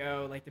let me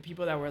go. Like the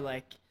people that were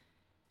like,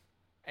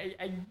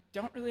 I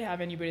don't really have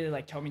anybody that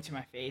like told me to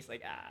my face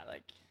like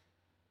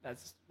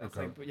that's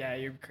okay. Like, yeah,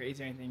 you're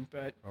crazy or anything.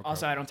 But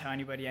also, I don't tell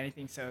anybody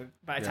anything. So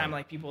by the time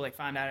like people like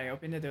found out I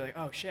opened it, they're like,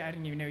 "Oh shit, I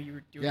didn't even know you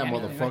were doing." Yeah,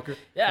 anything. motherfucker. Like,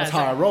 that's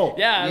how I roll.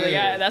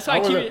 Yeah, that's why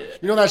I keep it.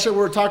 You know that shit we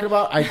were talking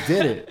about? I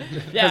did it.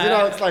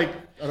 Because it's like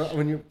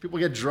when people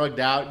get drugged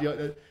out,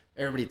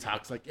 everybody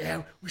talks like,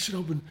 "Yeah, we should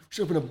open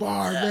a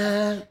bar,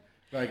 man."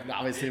 Like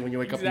obviously, when you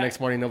wake up the next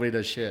morning, nobody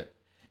does shit.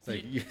 It's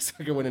like you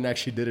sucker went and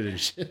actually did it and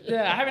shit.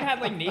 Yeah, I haven't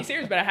had like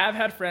naysayers, but I have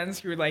had friends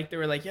who were like,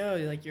 yo,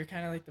 like you're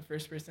kind of like the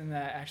first person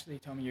that actually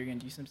told me you're gonna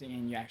do something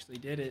and you actually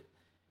did it.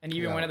 And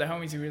even one of the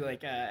homies who were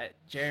like,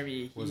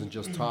 Jeremy, wasn't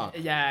just talk.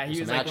 Yeah, he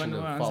was like one of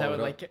the ones that was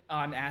like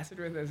on acid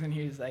with us, and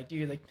he was like,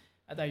 dude, like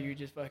I thought you were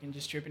just fucking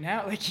just tripping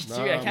out. Like, dude,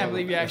 I can't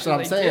believe you actually.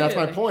 That's what I'm saying. That's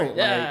my point.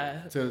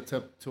 Yeah.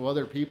 Like, to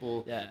other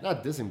people,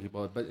 not dissing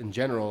people, but in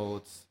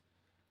general,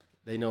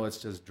 they know it's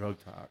just drug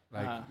talk.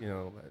 Like,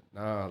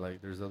 but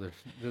like there's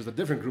a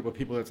different group of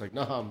people that's like,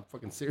 I'm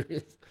fucking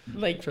serious.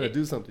 Like, I'm trying to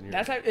do something here.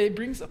 That's how it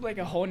brings up like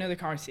a whole nother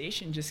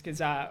conversation just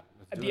because I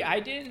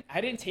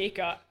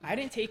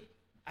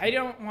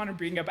don't want to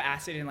bring up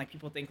acid and like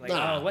people think like,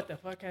 oh, what the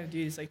fuck kind of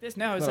dude is like this?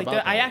 No, it's like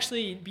I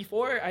actually,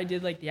 before I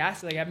did like the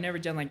acid, like I've never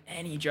done like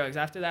any drugs.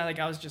 After that, like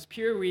I was just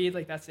pure weed,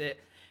 like that's it.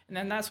 And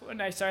then that's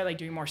when I started like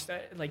doing more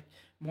stuff, like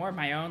more of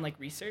my own like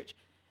research.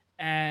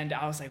 And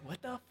I was like, what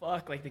the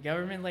fuck? Like the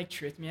government like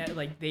tricked me.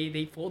 Like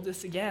they fooled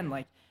us again.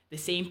 Like the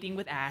same thing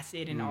with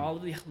acid and all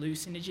of the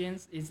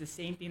hallucinogens is the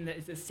same thing. That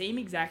is the same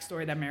exact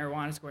story that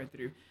marijuana is going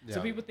through. Yeah.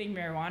 So people think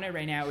marijuana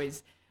right now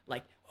is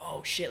like,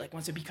 oh shit, like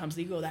once it becomes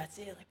legal, that's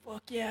it. Like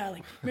fuck yeah,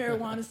 like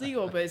marijuana's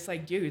legal. But it's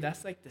like, dude,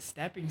 that's like the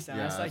stepping stone.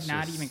 That's like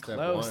not even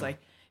close. One. Like,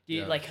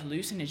 dude, like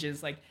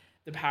hallucinogens, like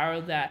the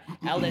power that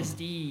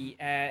LSD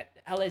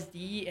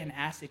and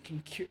acid can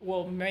cure.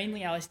 Well,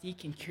 mainly LSD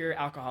can cure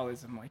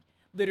alcoholism. Like.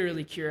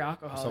 Literally cure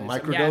alcoholism. So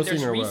microdosing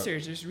there's or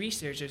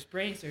research, there's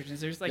brain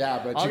surgeons, there's like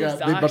but all these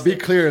docs. But be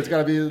clear, it's got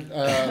to be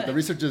the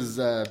research is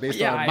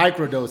based on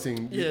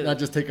microdosing, not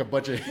just take a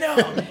bunch of. No,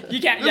 you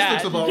can't. This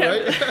looks about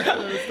right.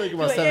 Let's think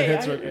about 7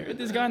 hits. Right.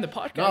 This guy on the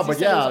podcast. No, but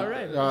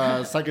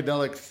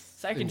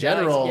psychedelics in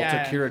general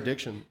to cure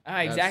addiction.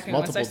 Exactly.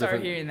 Once I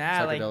started hearing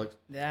that, like,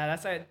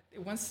 that's like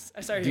once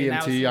I started hearing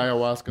DMT,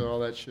 ayahuasca,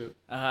 all that shit.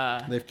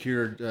 They've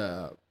cured.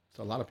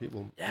 So a lot of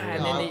people. Yeah,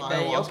 and then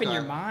they open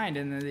your mind,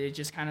 and then it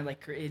just kind of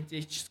like it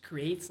just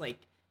creates like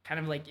kind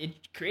of like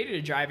it created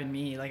a drive in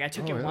me. Like I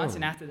took it once,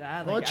 and after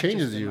that, like it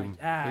changes you big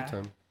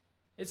time.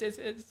 It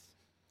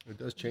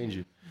does change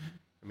you.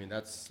 I mean,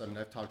 I've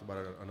talked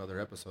about it on other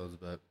episodes,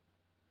 but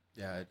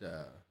yeah,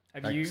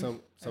 have like you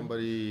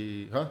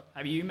somebody?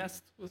 Have you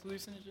messed with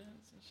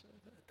hallucinogens and shit?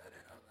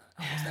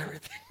 Almost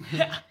everything.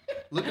 Yeah.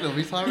 Look at him.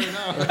 He's hot right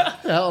now.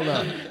 Hell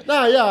no.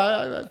 No,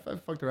 yeah, I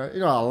fucked around.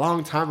 A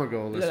long time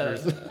ago,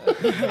 listeners.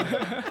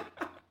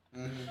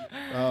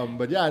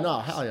 But yeah, no,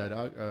 hell yeah,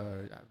 dog.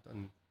 I've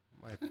done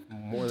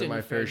more than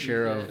my fair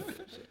share of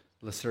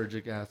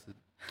lysergic acid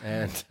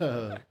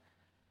and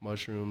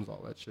mushrooms,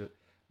 all that shit.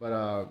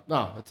 But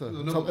no, it's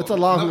a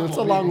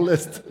long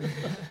list.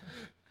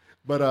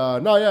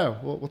 But no, yeah,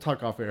 we'll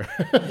talk off air.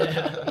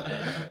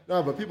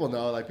 No, but people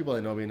know, like people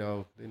that know me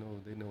know, they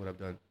know what I've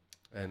done.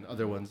 And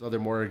other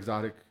more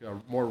exotic,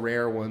 more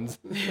rare ones,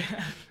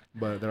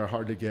 but they're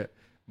hard to get.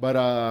 But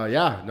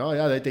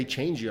they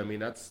change you. I mean,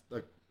 that's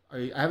like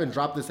I haven't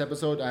dropped this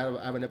episode. I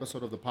have an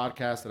episode of the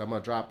podcast that I'm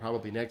gonna drop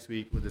probably next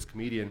week with this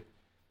comedian,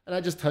 and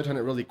I just touched on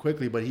it really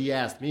quickly. But he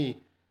asked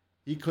me,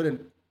 he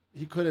couldn't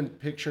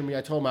picture me.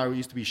 I told him I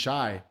used to be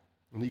shy,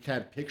 and he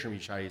can't picture me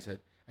shy. He said,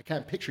 I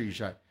can't picture you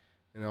shy.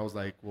 And I was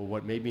like, well,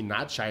 what made me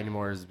not shy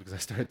anymore is because I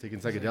started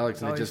taking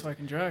psychedelics, and it just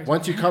fucking drugs.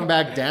 Once you come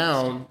back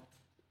down.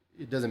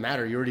 It doesn't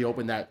matter. You already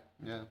opened that.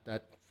 Yeah.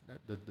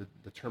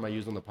 The term I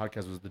used on the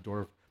podcast was the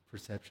door of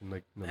perception,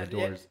 like the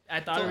doors. I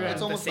thought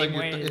it's almost the same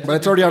way. But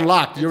it's already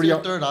unlocked. It's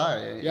your third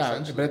eye.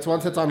 Yeah, but it's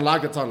once it's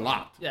unlocked, it's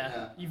unlocked.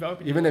 Yeah. You've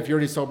opened. Even if you're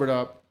already sobered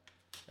up,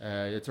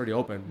 it's already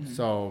open. Mm-hmm.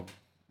 So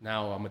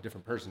now I'm a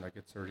different person. Like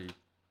it's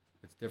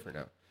different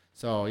now.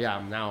 So yeah,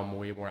 I'm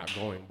way more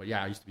outgoing. But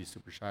yeah, I used to be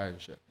super shy and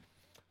shit.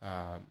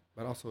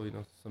 But also,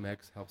 some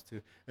X helps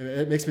too.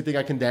 It makes me think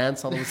I can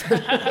dance all of a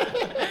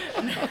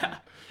sudden.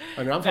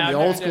 I mean, I'm from the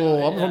old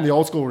school. I'm from the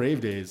old school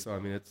rave days. So I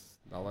mean, it's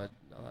all that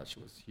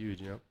shit was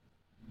huge, you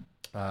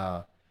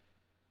know.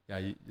 Yeah,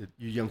 you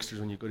youngsters,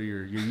 when you go to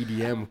your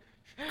EDM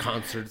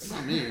concerts,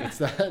 Not me.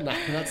 It's I'm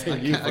not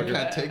saying you. I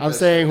can't take I'm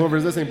saying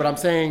whoever's listening, but I'm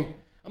saying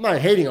I'm not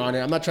hating on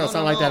it. I'm not trying to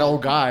sound like that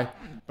old guy,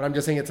 but I'm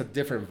just saying it's a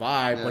different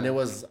vibe when it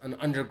was an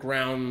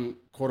underground,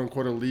 quote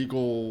unquote,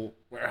 illegal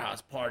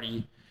warehouse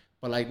party.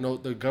 But like, no,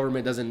 the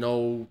government doesn't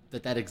know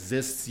that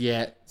exists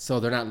yet, so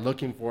they're not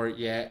looking for it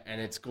yet. And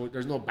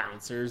there's no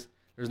bouncers,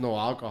 there's no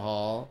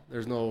alcohol,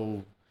 there's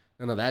none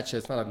of that shit.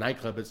 It's not a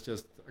nightclub. It's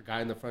just a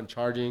guy in the front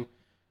charging,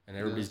 and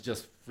everybody's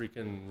just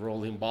freaking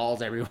rolling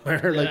balls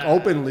everywhere, like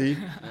openly.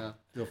 Yeah.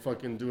 They're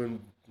fucking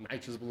doing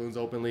nitrous balloons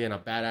openly, and a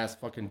badass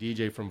fucking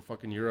DJ from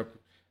fucking Europe.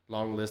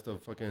 Long list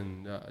of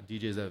fucking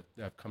DJs that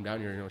have come down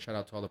here. You know, shout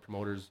out to all the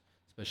promoters,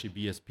 especially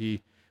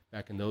BSP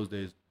back in those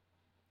days.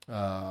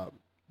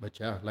 But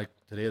yeah, like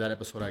today, that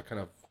episode,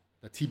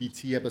 the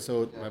TBT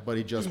episode, my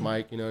buddy Just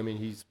Mike, you know what I mean?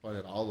 He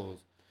spotted all those.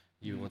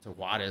 He even went to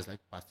Juarez, like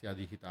Pastilla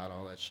Digital,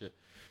 all that shit.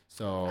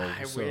 So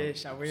I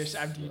wish.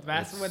 Dude,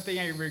 that's one thing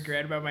I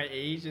regret about my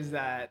age is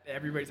that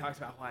everybody talks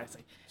about Juarez.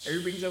 Like,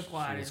 everybody brings up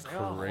Juarez. It's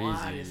like, crazy.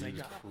 Juarez. Like,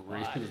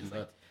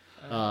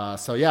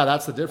 Juarez. So yeah,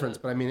 that's the difference.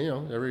 But I mean, you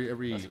know,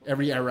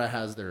 every era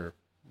has their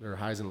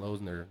highs and lows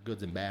and their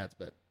goods and bads.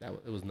 But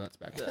it was nuts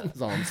back then.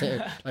 That's all I'm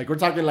saying. Like, we're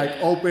talking like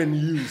open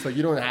use. Like,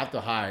 you don't have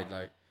to hide.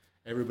 Like,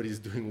 everybody's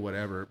doing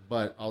whatever.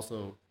 But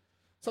also,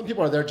 some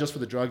people are there just for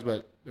the drugs.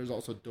 But there's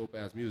also dope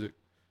ass music.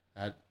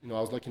 I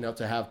was lucky enough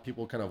to have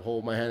people kind of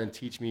hold my hand and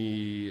teach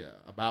me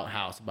about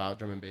house, about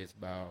drum and bass,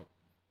 about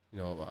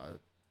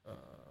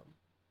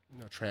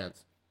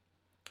trance.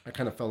 I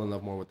kind of fell in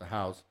love more with the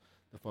house,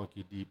 the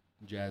funky, deep,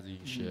 jazzy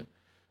shit.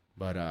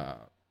 But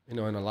and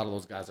a lot of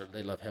those guys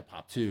they love hip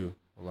hop too.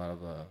 A lot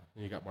of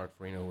you got Mark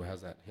Farino, who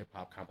has that hip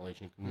hop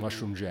compilation,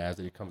 Mushroom Jazz,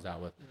 that he comes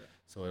out with. Yeah.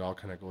 So it all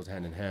kind of goes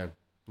hand in hand.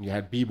 And you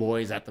had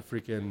b-boys at the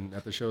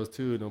shows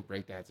too,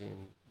 breakdancing.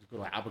 Go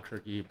to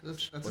Albuquerque.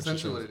 That's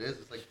essentially what it is.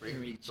 It's like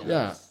breakbeat.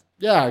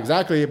 Yeah,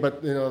 exactly.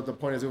 But the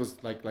point is, it was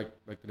like the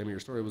name of your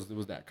story. It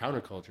was that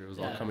counterculture. It was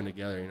all coming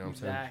together. You know what I'm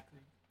saying? Exactly.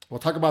 We'll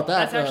talk about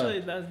that. That's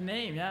actually the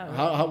name.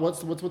 Yeah.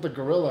 What's with the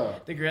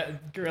gorilla? The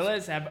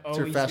gorillas have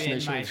always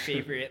been my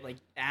favorite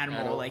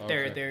animal. Like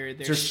they're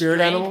it's your spirit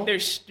animal. I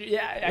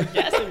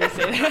guess I would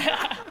say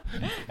that.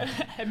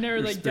 I've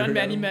never done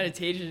any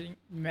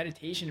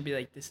meditation to be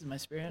like, this is my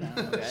spirit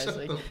animal, guys.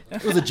 Like,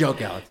 it was a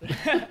joke, Alex.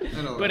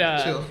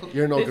 But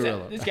you're no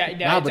gorilla. This guy,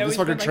 but this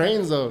fucker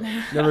trains though.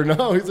 Never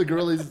know. He's a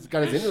gorilla. He's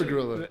got his inner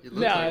gorilla.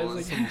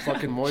 Some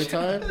fucking Muay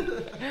Thai.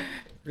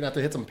 We're gonna have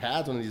to hit some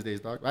pads one of these days,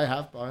 dog. I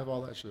have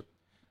all that shit.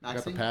 Maxi? I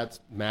got the pads,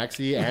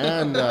 Maxi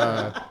and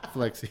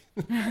Flexi.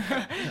 I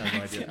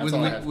have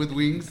no idea. With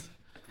wings,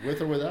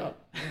 with or without.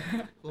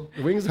 Cool.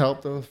 The wings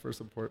help though for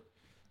support.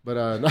 But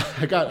no,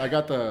 I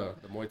got the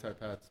Muay Thai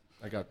pads.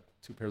 I got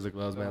 2 pairs of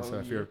gloves, man.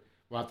 So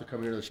we'll have to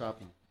come here to the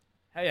shop.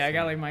 Hey, I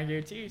got my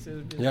gear too.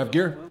 So you have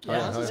gear?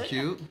 Yeah, this is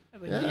cute.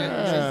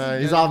 Yeah,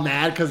 he's all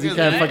mad because he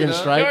can't fucking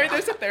strike. No, wait,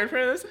 there's a third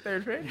pair.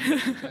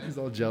 He's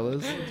all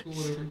jealous.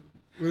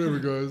 Whatever,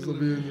 guys.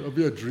 I'll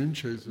be a dream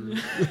chaser.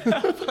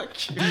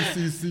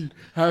 DCC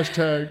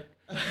hashtag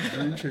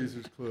Dream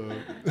Chasers Club.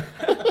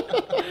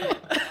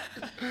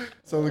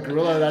 So the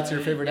gorilla, that's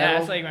your favorite animal?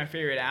 Yeah, it's like my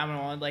favorite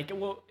animal. Like,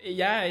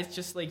 it's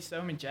just like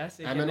so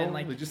majestic. Aminal? And then,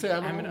 like, did you say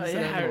Aminal?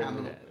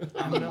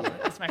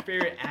 Aminal. It's my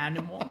favorite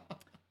animal.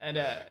 And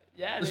they're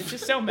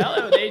just so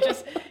mellow.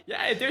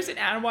 If there's an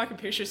animal I can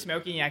picture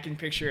smoking, I can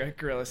picture a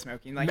gorilla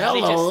smoking. Like, mellow.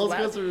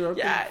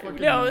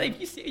 if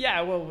you see,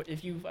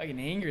 if you fucking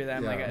anger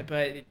them,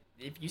 but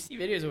if you see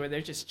videos where they're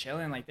just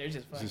chilling, like they're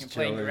just fucking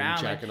playing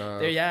around, like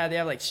they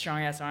have like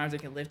strong ass arms, they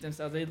can lift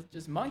themselves. They're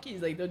just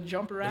monkeys, like they'll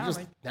jump around, just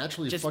like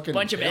naturally just fucking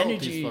bunch of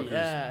energy.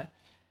 Yeah.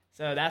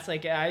 So that's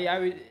like I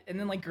would, and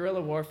then like guerrilla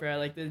warfare,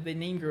 like the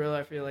name gorilla,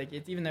 I feel like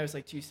it's even though it's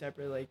like 2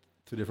 separate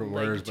 2 different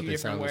words, but they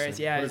sound the same.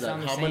 Yeah, what it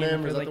sounds the same.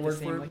 Homonym? Is that like the word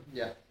for it?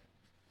 Yeah,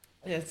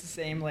 it's the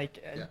same.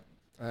 Like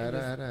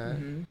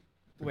the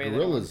way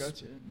gorillas. That go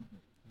to.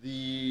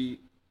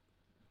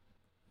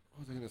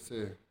 What was I gonna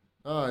say?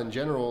 In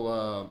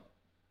general,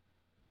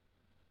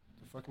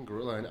 the fucking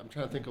gorilla. I'm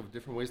trying to think of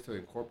different ways to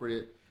incorporate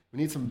it. We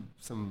need some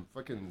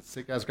fucking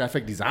sick ass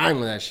graphic design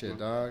with that shit,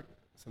 dog.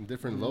 Some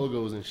different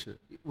logos and shit.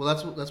 Well,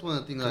 that's one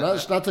of the things.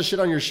 Not to shit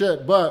on your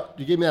shit, but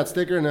you gave me that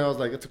sticker and I was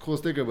like, it's a cool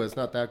sticker, but it's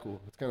not that cool.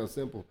 It's kind of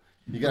simple.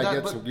 You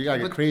gotta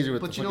get crazy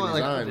with the fucking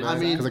design, man.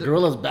 Because the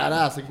gorilla's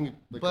badass. I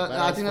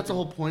think that's the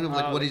whole point of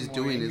what he's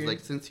doing is like,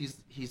 since he's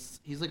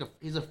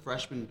a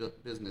freshman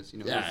business,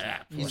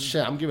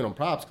 Shit, I'm giving him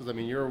props because I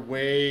mean you're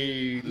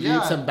way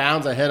leaps and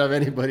bounds ahead of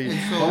anybody.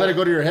 Don't let it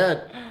go to your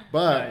head.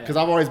 But because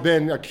I've always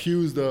been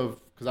accused of,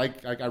 because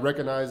I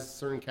recognize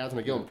certain cats and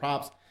I give them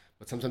props,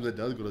 but sometimes it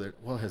does go to their.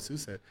 Well,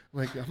 Jesus said, I'm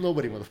like, I'm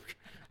nobody, motherfucker.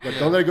 But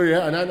don't let it go to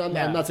your head. And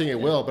I'm not saying it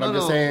will, but I'm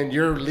just saying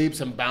you're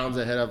leaps and bounds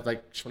ahead of,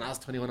 like, when I was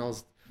 21, I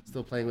was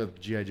still playing with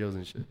G.I. Joes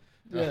and shit.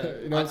 Yeah.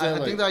 You know what I'm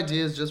saying? I think the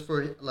idea is just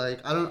for, like,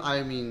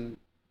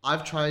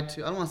 I've tried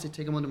to, I don't want to say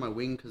take them under my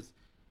wing because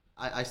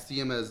I see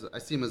him as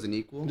an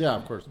equal. Yeah,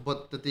 of course.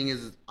 But the thing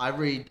is, I've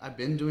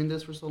been doing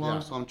this for so long,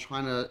 Yeah. so I'm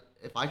trying to,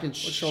 if I can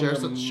Show share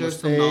them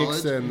some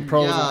knowledge and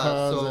pros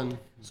and cons.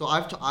 So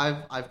I've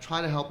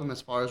tried to help him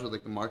as far as with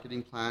like the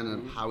marketing plan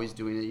and how he's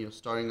doing it. You know,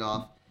 starting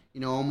off, you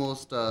know,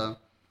 almost for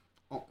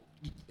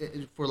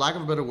lack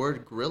of a better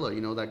word, guerrilla.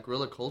 You know, that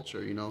guerrilla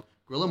culture. You know,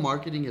 guerrilla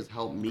marketing has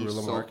helped me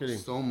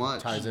so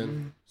much. Ties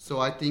in. So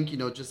I think, you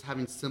know, just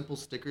having simple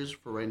stickers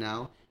for right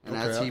now, and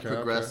as he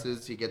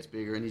progresses, he gets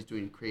bigger and he's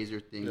doing crazier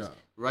things. Yeah.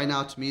 Right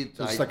now, to me,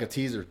 so it's like a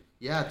teaser.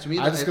 Yeah, to me,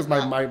 I just because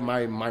my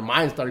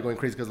mind started going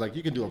crazy because like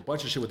you can do a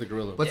bunch of shit with the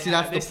gorilla. But see,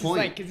 that's the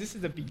point. Because this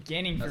is the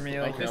beginning for me.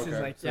 Like this is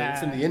like so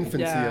it's in the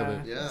infancy of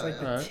it. Yeah, it's like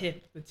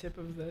the tip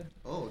of the.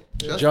 Oh,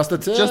 just the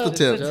tip. Just the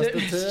tip.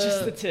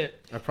 Just the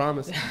tip. I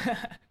promise.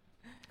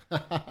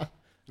 Let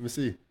me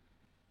see.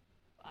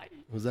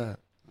 Who's that?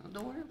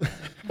 Don't worry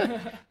about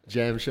it.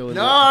 Jam showing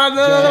no.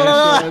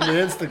 Jam showing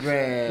the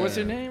Instagram. What's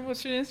your name?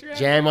 What's your Instagram?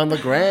 Jam on the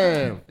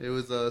gram. It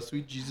was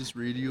Sweet Jesus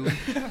Radio.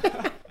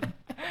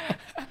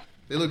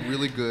 They look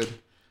really good.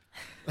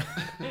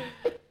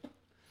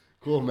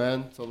 Cool,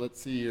 man. So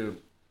let's see. You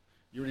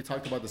already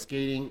talked about the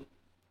skating.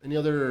 Any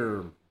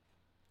other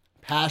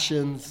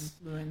passions,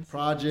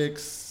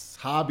 projects,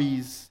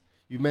 hobbies?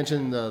 You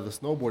mentioned the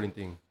snowboarding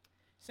thing.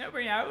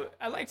 Snowboarding,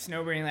 I like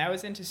snowboarding. I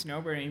was into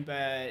snowboarding,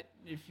 but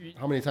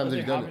how many times have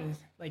you done it?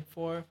 Like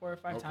four or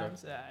five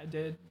times. I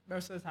did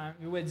most of the time.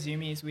 We went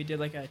Zoomies. We did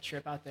like a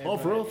trip out there. Oh,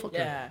 for real? Okay.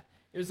 Yeah,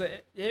 it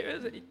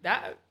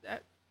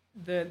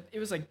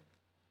was like.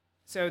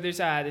 So there's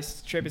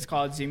this trip. It's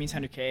called Zoomies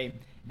 100K,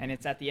 and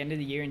it's at the end of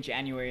the year in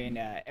January. And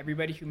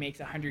everybody who makes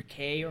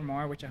 100K or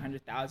more, which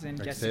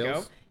 100,000 gets to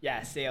go.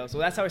 Yeah, sales. Well,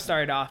 that's how it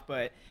started off.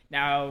 But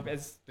now,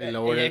 as the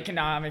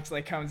economics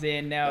like comes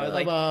in, now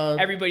like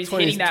everybody's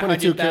hitting that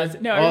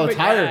 100,000. No, it's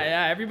higher.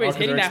 Yeah, everybody's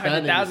hitting that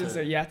 100,000.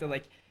 So you have to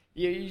like.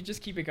 You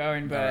just keep it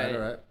going. But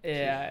all right.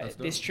 Yeah,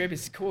 this trip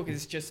is cool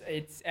because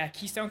it's at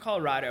Keystone,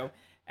 Colorado.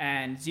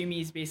 And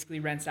Zoomies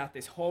basically rents out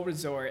this whole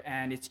resort,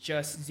 and it's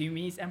just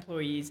Zoomies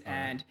employees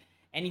and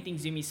anything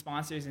Zoomies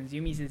sponsors, and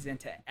Zoomies is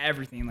into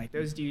everything. Like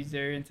those dudes,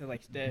 they're into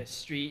like the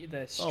street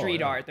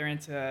art. They're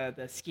into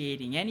the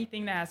skating,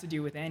 anything that has to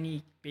do with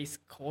any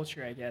basic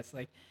culture, I guess.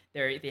 Like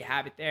they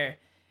have it there,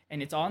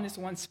 and it's all in this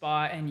one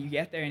spot. And you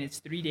get there, and it's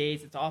 3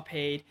 days. It's all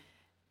paid,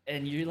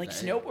 and you're like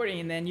snowboarding,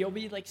 and then you'll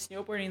be like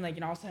snowboarding, like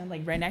and all of a sudden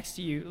like right next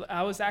to you.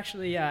 I was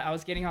actually I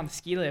was getting on the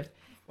ski lift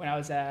when I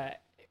was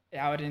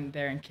out in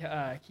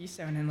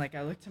Keystone, and like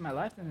I looked to my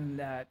left, and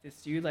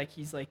this dude like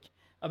he's like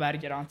about to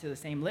get onto the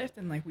same lift,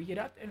 and like we get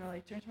up there and I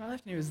like turn to my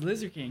left, and it was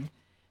Lizard King,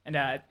 and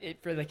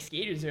for like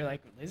skaters they're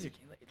like Lizard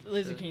King.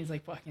 Lizard King's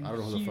like fucking. I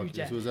don't know who the fuck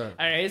is. Who's that?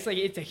 I don't know,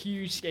 it's a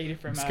huge skater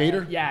from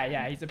skater.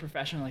 Yeah, he's a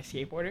professional like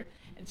skateboarder,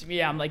 and to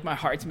me I'm like my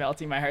heart's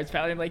melting, my heart's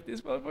pounding. Like this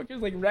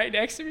motherfucker's like right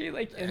next to me,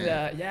 like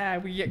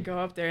and we go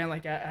up there, and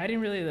like I didn't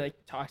really like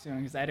talk to him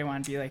because I didn't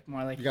want to be like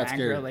more like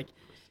fangirl, like.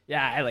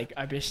 Yeah,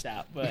 I bitched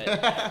out, but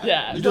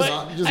yeah. You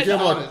just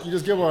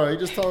give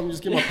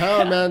him a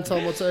pound, man. Tell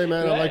him what's hey,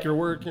 man. Right? I like your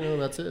work. You know,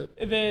 that's it.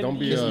 Don't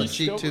be kiss on the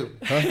cheek too.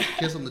 Huh?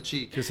 Kiss on the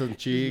cheek. Kiss on the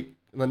cheek.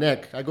 And the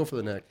neck. I go for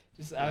the neck.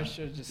 I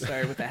should have just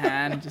started with the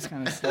hand and just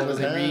kind of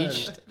slowly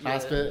reached.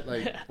 Hospit,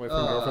 like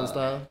boyfriend girlfriend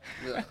style.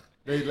 Yeah.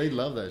 They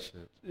love that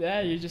shit. Yeah,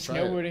 you're just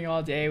snowboarding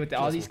all day with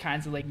all these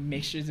kinds of like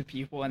mixtures of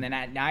people, and then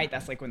at night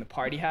that's like when the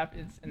party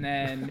happens. And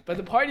then, but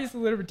the party is a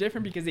little bit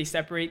different because they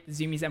separate the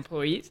Zoomies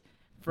employees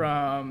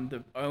from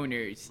the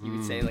owners, you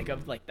would say, like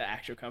of like the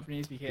actual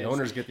companies, because the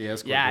owners get the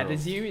escort. Yeah,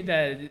 girls.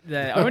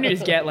 the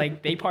owners get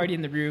like they party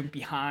in the room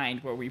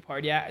behind where we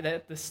party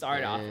at the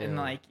start off, and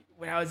like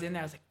when I was in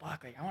there, I was like,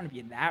 fuck, like I want to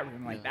be in that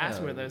room, like that's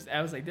where those.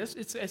 I was like, this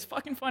it's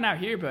fucking fun out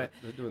here, but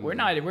we're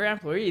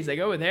employees. Like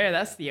over there,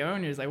 that's the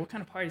owners. Like what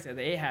kind of parties are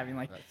they having?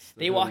 Like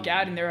they walk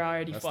out and they're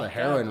already fucked the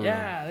heroin up. room.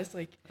 Yeah, that's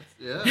like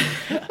you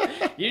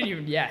didn't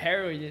even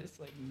heroin. It's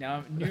like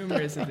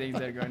numerous of things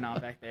that are going on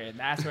back there, and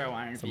that's where I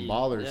wanted to be. Some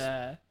ballers.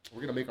 Yeah,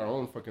 we're gonna make our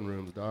own fucking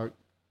rooms, dog.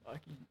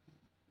 Fucking.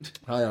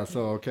 Oh yeah.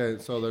 So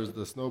so there's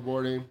the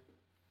snowboarding.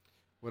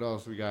 What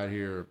else we got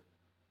here?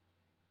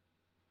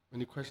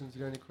 Any questions?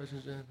 You got any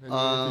questions, Jen?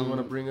 Anything you want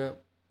to bring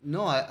up?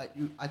 No,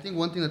 I think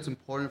one thing that's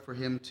important for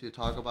him to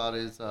talk about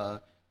is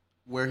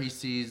where he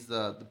sees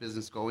the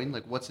business going.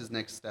 Like, what's his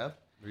next step?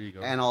 There you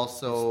go. And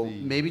also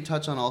maybe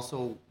touch on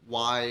also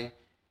why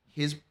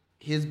his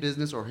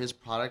business or his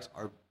products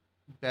are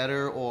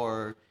better,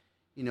 or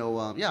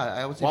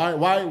I would say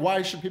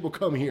why should people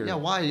come here?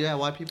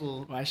 Why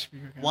people? Why should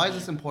people come? Why is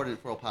this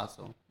important for El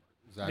Paso?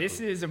 Exactly.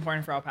 This is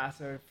important for El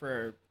Paso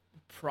for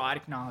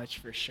product knowledge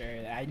for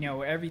sure. I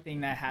know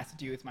everything that has to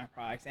do with my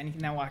products.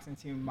 Anything that walks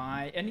into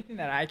anything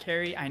that I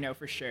carry, I know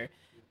for sure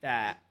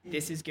that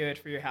this is good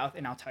for your health,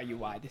 and I'll tell you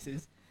why. This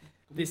is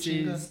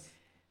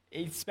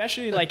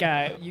especially like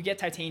you get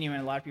titanium,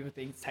 and a lot of people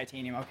think it's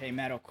titanium. Okay,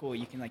 metal, cool.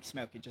 You can like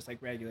smoke it just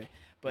like regular.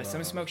 But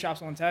some smoke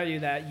shops won't tell you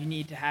that you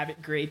need to have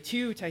it grade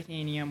 2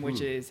 titanium,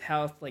 which is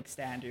health like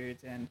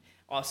standards, and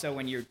also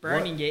when you're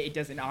burning it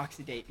doesn't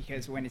oxidate,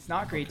 because when it's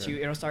not grade 2,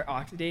 it'll start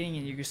oxidating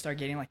and you can start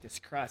getting like this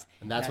crust.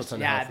 And that's what's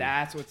unhealthy. Yeah,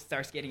 that's what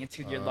starts getting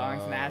into your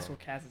lungs, and that's what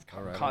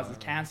causes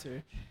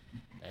cancer.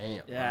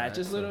 Damn. Yeah, right.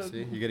 just little.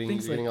 See, you're getting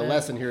like a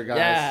lesson here, guys.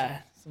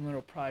 Yeah, some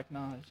little product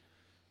knowledge.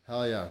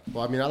 Hell yeah.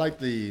 Well, I mean, I like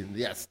the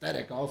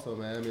aesthetic also,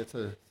 man. I mean, it's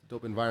a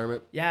dope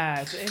environment.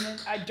 Yeah, and then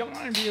I don't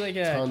want to be like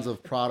tons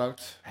of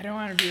product. I don't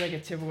want to be like a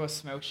typical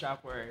smoke shop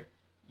where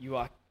you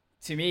walk.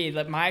 To me,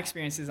 like my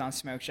experiences on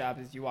smoke shop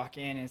is you walk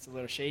in and it's a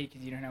little shady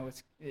because you don't know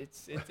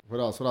it's. What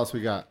else? What else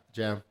we got,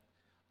 Jam?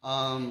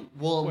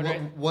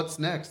 What's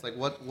next? Like,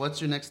 what's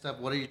your next step?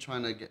 What are you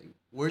trying to get?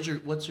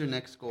 What's your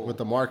next goal? With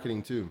the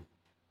marketing too.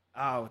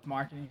 Oh, with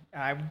marketing,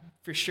 I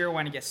for sure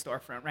want to get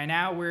storefront. Right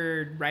now,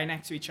 we're right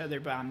next to each other,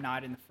 but I'm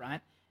not in the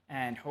front.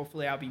 And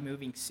hopefully, I'll be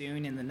moving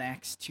soon in the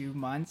next 2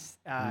 months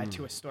to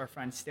a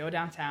storefront still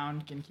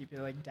downtown. Can keep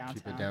it like downtown.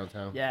 Keep it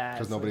downtown. Yeah,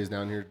 because nobody's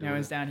down here. No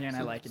one's down here, and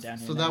I like it down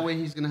here. So that way,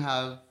 he's gonna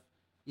have,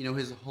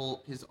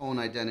 his own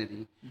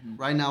identity. Mm-hmm.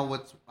 Right now,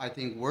 what's I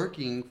think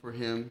working for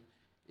him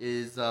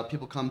is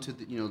people come to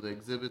the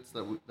exhibits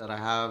that I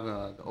have,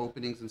 the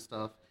openings and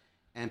stuff.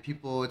 And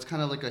people, it's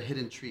kind of like a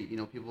hidden treat.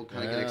 People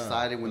kind of get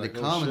excited when they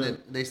come and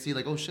they see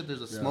like, oh shit,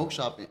 there's a smoke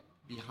shop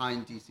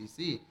behind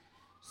DCC.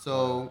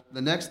 So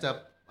the next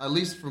step, at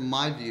least from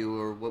my view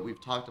or what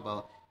we've talked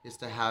about, is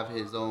to have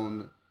his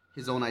own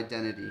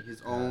identity,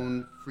 his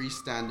own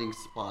freestanding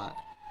spot.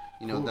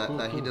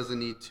 That he doesn't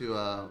need to.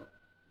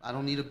 I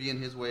don't need to be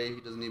in his way.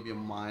 He doesn't need to be in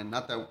mine.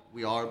 Not that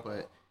we are,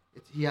 but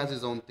he has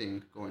his own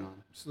thing going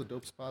on. This is a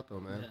dope spot though,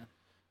 man. Yeah.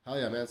 Hell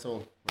yeah, man.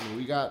 So I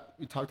mean,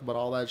 we talked about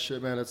all that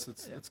shit, man. Let's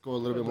go a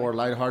little bit more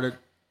lighthearted.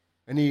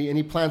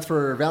 Any plans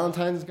for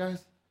Valentine's,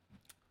 guys?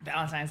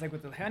 Valentine's, like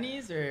with the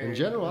honeys, or in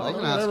general? I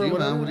can ask you,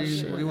 man. What do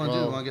you want to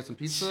do? Want to get some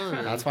pizza?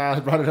 Or? That's why I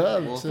brought it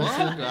up. Well,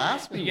 fuck,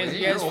 ask me.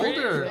 You guys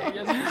older.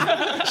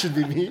 It should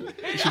be me.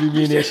 It should be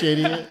me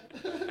initiating it.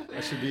 I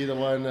should be the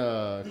one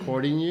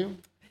courting you.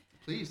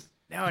 Please.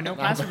 No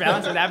plans for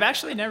Valentine's. I've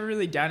actually never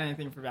really done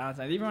anything for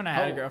Valentine's, even when I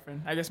had a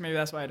girlfriend. I guess maybe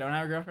that's why I don't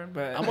have a girlfriend.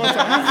 But I'm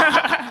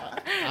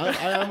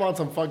on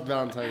some fuck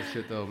Valentine's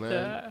shit though, man.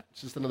 Yeah.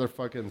 It's just another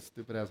fucking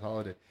stupid ass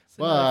holiday.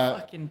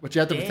 But you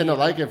have to pretend to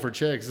like it for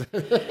chicks.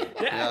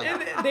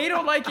 Yeah. They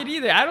don't like it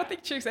either. I don't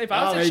think chicks. If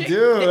I was a chick,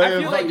 do. I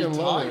feel like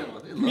love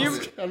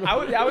it.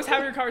 I was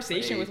having a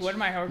conversation with one of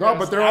my homegirls. No,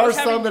 but there are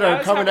some that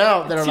are coming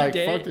out that are like,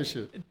 fuck this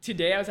shit.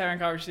 Today I was having a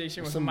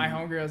conversation with my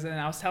homegirls, and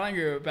I was telling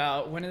her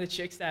about one of the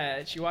chicks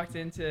that she walked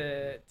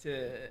into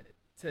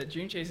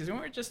Dream Chasers, and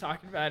we were just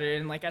talking about it,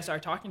 and like I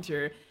started talking to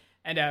her,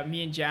 and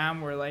me and Jam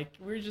were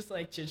just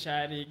like chit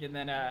chatting, and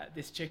then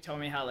this chick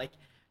told me how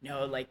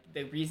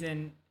the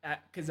reason,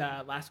 because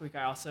last week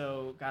I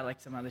also got like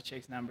some other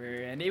chick's number,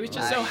 and it was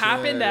just so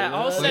happened that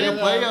all of a sudden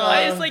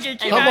it's like it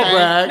came humble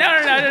brag. No.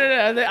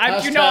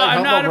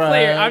 I'm not a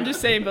player. I'm just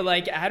saying, but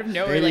like out of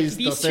nowhere, ladies,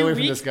 like these 2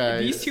 weeks,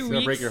 these 2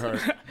 weeks, break your heart.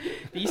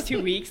 These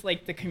 2 weeks,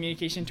 like the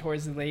communication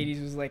towards the ladies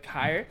was like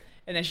higher.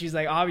 And then she's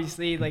like,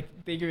 obviously, like,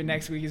 thinking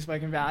next week is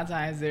fucking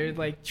Valentine's. They're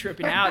like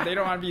tripping out. They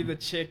don't want to be the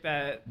chick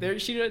that they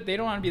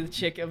don't want to be the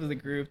chick of the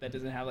group that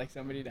doesn't have like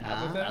somebody to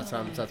have with them. That's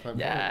my point.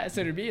 Yeah.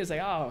 So to me, it's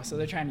like, oh, so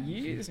they're trying to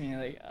use me.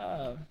 Like,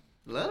 oh.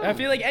 I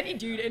feel like any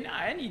dude,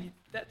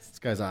 that's. This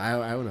guy's like,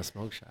 I own a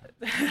smoke shop.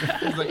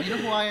 He's like, you know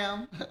who I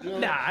am?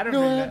 Nah, I don't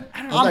know that.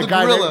 I'm the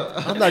gorilla.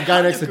 I'm that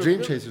guy next to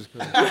Dream Chasers.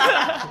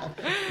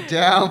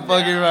 Damn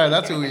fucking right.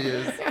 That's who he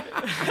is.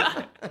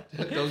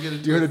 Don't get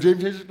it. Do you hear the Dream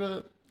Chasers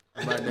Club?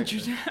 I'm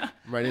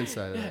right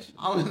inside of that.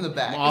 I'm in the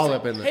back. I'm all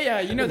up in there.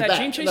 Hey, you know that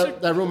Dream Chasers?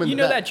 That room in the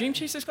back. That Dream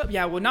Chasers Club?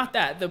 Yeah, well, not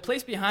that. The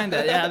place behind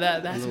that. Yeah,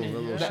 that's me.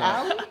 The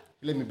alley?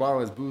 He let me borrow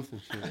his booth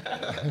and shit.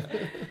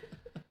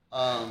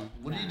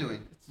 What are you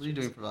doing? What are you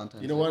doing for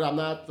Valentine's? You know what? I'm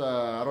not.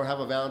 I don't have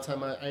a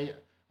Valentine.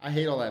 I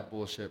hate all that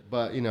bullshit.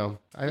 But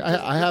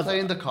I have.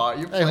 Playing the card.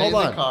 You're playing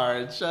the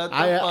card. Shut the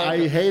fuck up.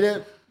 I hate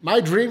it.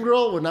 My dream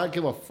girl would not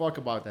give a fuck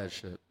about that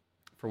shit.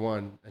 For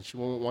one, and she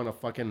won't want a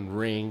fucking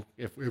ring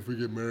if we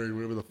get married,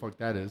 whatever the fuck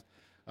that is.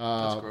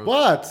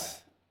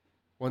 But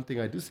one thing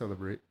I do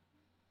celebrate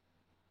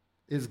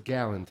is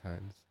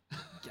Galentine's.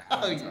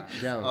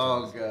 Galentine's.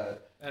 Oh god,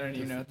 I don't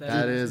even know what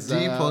that is.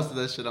 D posted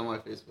that shit on my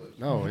Facebook.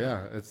 No,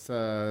 yeah, it's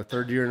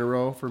third year in a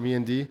row for me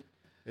and D.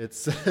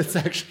 It's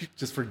actually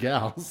just for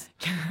gals.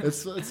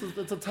 It's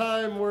a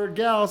time where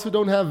gals who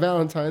don't have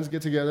Valentine's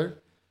get together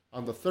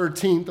on the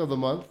 13th of the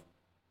month.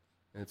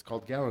 And it's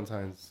called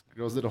Galentine's.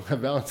 Girls that don't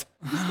have Valentine's.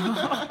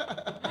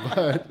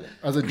 But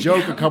as a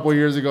joke, a couple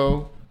years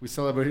ago, we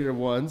celebrated it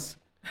once.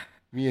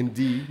 Me and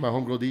D, my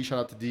homegirl D,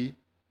 shout out to D.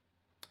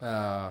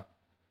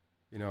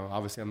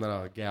 Obviously I'm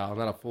not a gal, I'm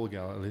not a full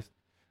gal at least.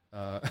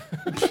 About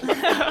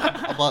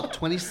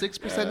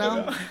 26%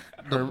 now.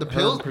 The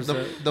pills,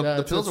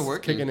 the pills are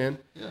working, kicking in.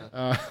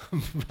 Yeah.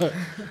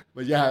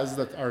 But yeah, this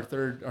is our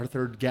third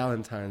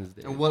Galentine's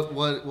Day. And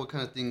what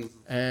kind of things?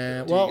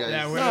 And do well, you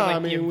guys... like I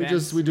mean, we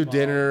do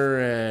dinner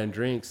and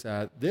drinks.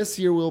 This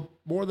year we'll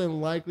more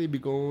than likely be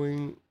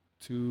going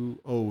to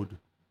Ode.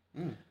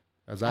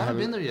 As I haven't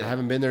been there yet. I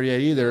haven't been there yet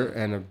either,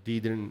 and Dee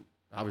didn't.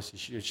 Obviously,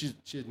 she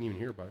didn't even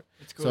hear about it.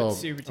 It's cool. So it's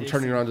super tasty. I'm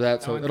turning around to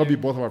that. So it'll be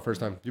both of our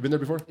first time. You been there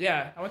before?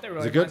 Yeah, I went there.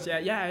 Is it good? Once.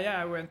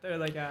 Yeah. I went there.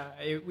 Like,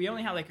 we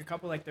only had like a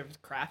couple like the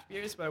craft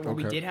beers, but what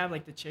we did have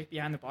like the chick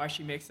behind the bar.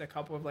 She mixed a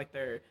couple of like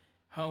their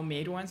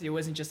homemade ones. It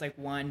wasn't just like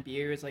one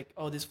beer. It's like,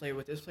 oh, this flavor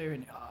with this flavor,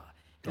 and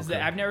because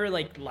I've never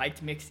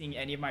liked mixing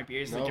any of my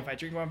beers. Like if I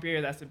drink one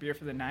beer, that's the beer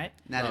for the night.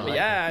 But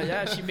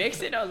yeah, she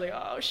mixed it. And I was like,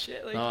 oh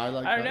shit. Like, I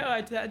don't know. I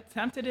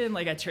attempted it and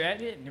like I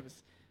tried it and it was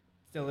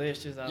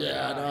delicious.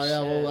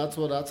 Well, that's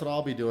what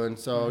I'll be doing.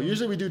 So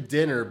usually we do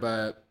dinner,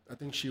 but I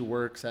think she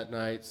works at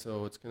night,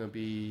 so it's gonna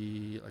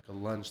be like a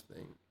lunch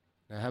thing.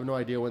 And I have no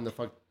idea when the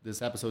fuck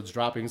this episode's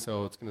dropping,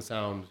 so it's gonna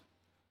sound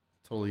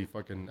totally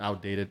fucking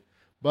outdated.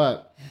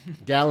 But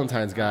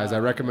Galentine's, guys, I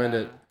recommend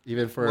it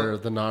even for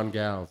the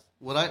non-gals.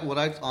 What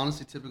I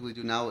honestly typically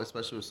do now,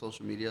 especially with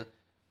social media,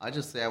 I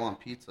just say I want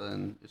pizza,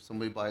 and if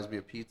somebody buys me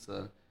a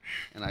pizza,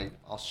 and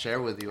I'll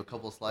share with you a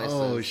couple slices.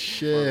 Oh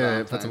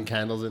shit! Put some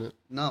candles in it.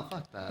 No,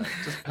 fuck that.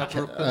 Just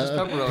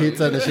pepperoni.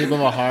 Pizza in the shape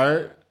of a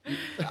heart.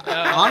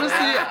 Honestly,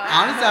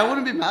 I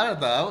wouldn't be mad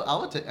at that. I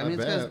would take. I mean,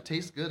 it's gonna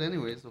taste good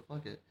anyway, so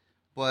fuck it.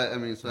 But I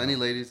mean, so any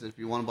ladies, if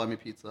you want to buy me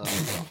pizza,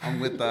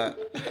 I'm with that.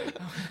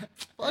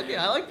 Fuck it,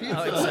 I like pizza.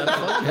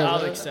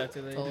 I'll accept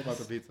it. It's all about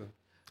the pizza.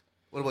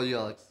 What about you,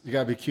 Alex? You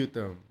gotta be cute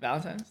though.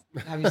 Valentine's?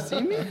 Have you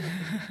seen me?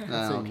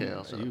 No, okay,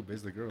 I'll you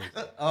basically girls.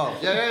 Oh,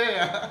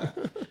 yeah.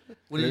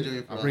 What are you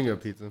doing for I'll bring you a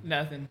pizza.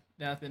 Nothing.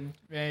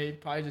 He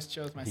probably just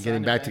chose my son.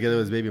 Getting back together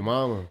with his baby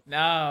mama.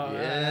 No.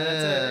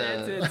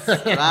 Yeah.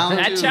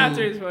 That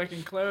chapter is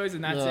fucking closed,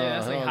 and that's it.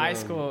 That's like high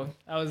school.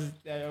 I was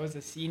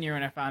a senior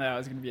when I found out I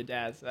was going to be a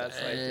dad, so that's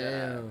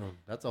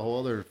that's a whole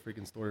other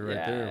freaking story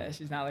right there. Yeah,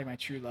 she's not like my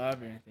true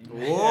love or anything.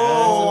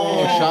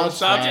 Whoa! Shots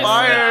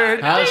fired!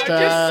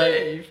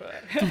 Hashtag.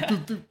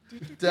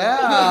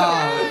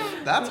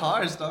 Damn! That's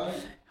harsh, dog.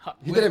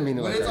 He didn't mean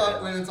it like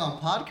that. When it's on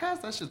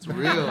podcast, that shit's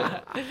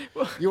real.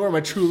 You are my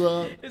true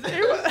love.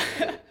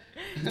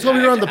 You told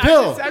me you're on the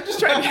pill. I'm just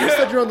trying to. You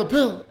said you're on the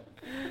pill.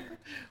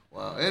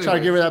 Wow. Anyway. Try to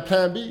give her that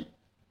plan B.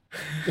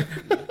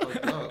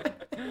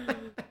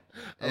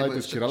 I like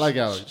this kid. I like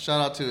Alex. Shout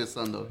out to his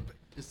son, though.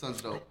 His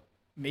son's dope.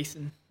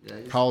 Mason. Yeah.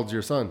 How old's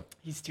your son?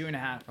 He's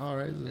 2.5. All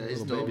right. He's a he's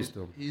little dope. baby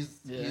still.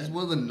 He's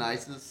one of the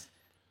nicest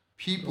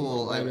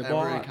people I've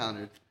ever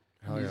encountered.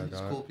 Hell yeah, he's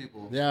cool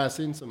people. Yeah, I've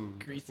seen some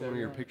of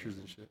your pictures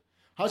and shit.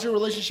 How's your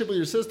relationship with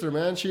your sister,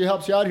 man? She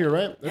helps you out here,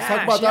 right? Let's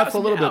talk about that for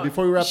a little bit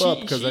before we wrap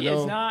up, because I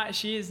know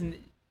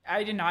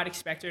I did not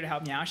expect her to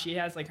help me out. She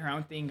has like her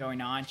own thing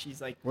going on.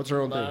 She's like, what's her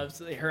own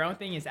thing? Her own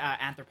thing is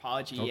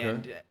anthropology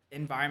and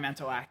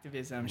environmental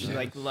activism. She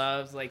like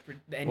loves like.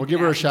 We'll give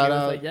her a shout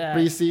out,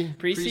 Precy,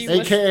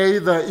 aka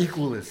the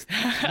equalist.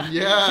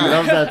 Yeah, she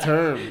loves that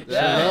term. She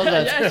loves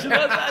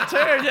that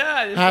term.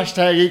 Yeah.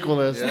 Hashtag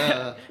equalist.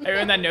 Yeah.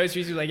 Everyone that knows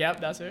Precy was like, yep,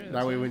 that's her.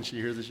 That way, when she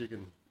hears it, she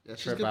can.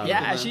 She I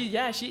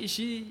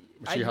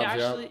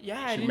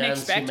didn't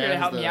expect her to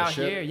help me out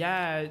here.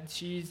 Yeah,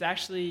 she's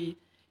actually.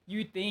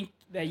 You think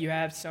that you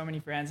have so many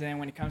friends, and then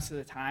when it comes to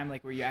the time,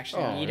 like where you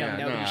actually need them,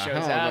 nobody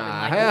shows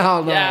up.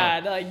 Hell no.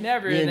 Yeah, like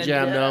never. Me and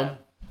Jam know.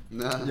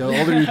 The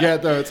older you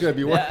get, though, it's gonna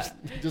be worse.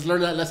 Just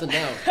learn that lesson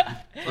now.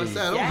 I don't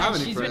have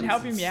any she's friends. been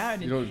helping me out.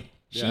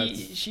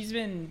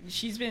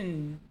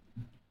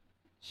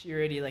 She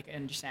already like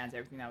understands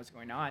everything that was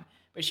going on.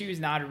 But she was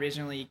not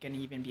originally going to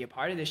even be a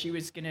part of this. She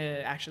was going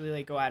to actually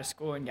like go out of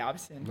school in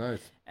Galveston. Nice.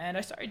 And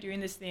I started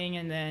doing this thing,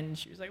 and then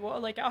she was like, well,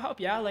 like, I'll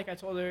help you out. Like, I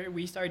told her,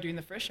 we started doing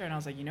the first show, and I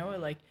was like, you know what,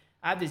 like,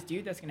 I have this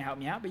dude that's going to help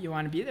me out, but you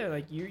want to be there.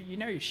 Like, you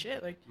know your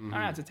shit. Like, I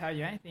don't have to tell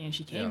you anything. And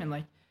she came, and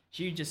like,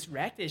 she just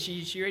wrecked it.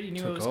 She already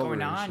knew what was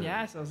going on.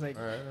 Yeah, so I was like,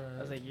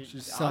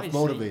 she's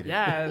self-motivated.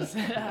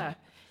 Yeah.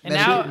 And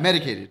now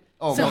medicated.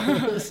 Oh,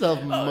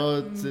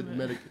 self-motivated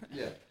medicated.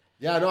 Yeah.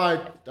 Yeah, no, I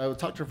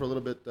talked to her for a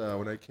little bit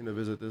when I came to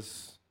visit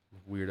this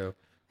weirdo,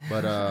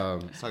 but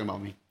he's talking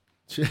about me.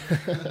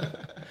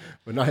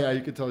 But no, yeah,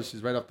 you can tell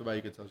she's right off the bat.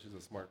 You can tell she's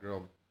a smart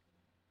girl.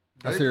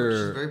 She's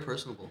very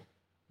personable.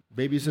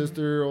 Baby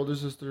sister, older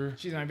sister.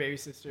 She's my baby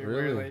sister.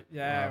 Really?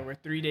 We're like, we're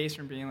 3 days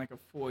from being like a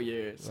 4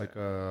 years. Like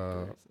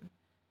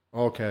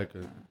okay,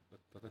 good.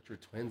 I thought you were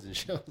twins and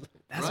shit.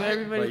 That's what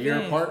everybody thinks.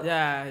 You're apart.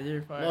 Yeah, you're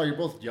apart. No, you're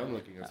both young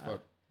looking as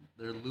fuck.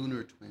 They're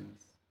lunar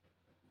twins.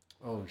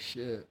 Oh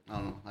shit! I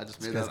don't know. I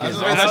just made that. I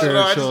just made that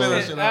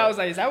shit up. I was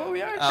like, "Is that what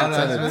we are?"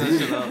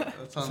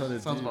 That sounds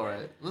about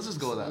right. Let's just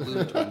go with that.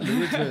 Lunar twins.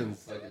 Lunar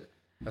twins.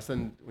 That's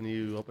when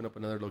you open up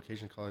another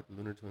location, call it the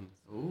Lunar Twins.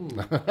 Ooh.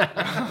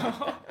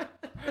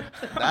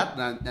 That's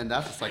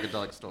a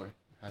psychedelic story.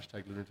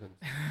 Hashtag Lunar Twins.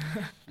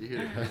 You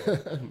hear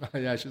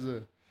it? Yeah, she's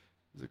a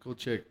cool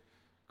chick.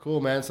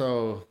 Cool, man.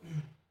 So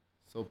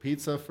So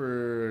pizza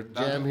for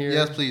Jam here.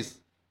 Yes, please.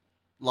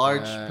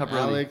 Large pepperoni.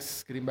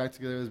 Alex getting back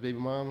together with his baby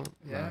mom.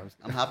 Yeah.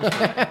 Nah, I'm happy for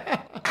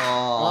that.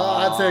 Oh,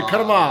 I'd say cut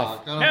him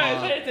off. Cut 'em No,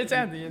 off. it's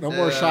empty. No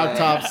more shock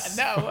tops.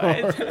 No,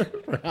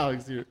 for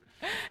Alex here.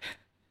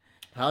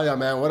 Hell yeah,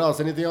 man. What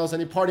else? Anything else?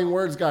 Any parting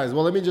words, guys?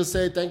 Well, let me just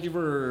say thank you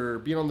for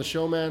being on the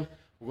show, man.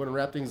 We're going to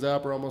wrap things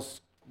up. We're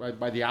almost right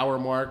by the hour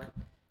mark.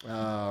 Right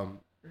on.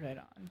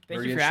 Thank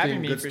Very you for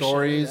having me. good for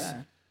stories. Sure,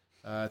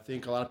 yeah. I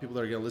think a lot of people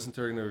that are going to listen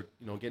to it are going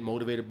to get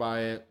motivated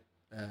by it.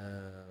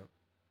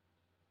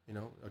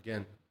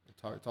 Again,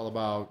 it's all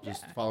about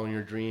just following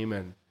your dream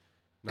and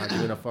not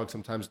giving a fuck.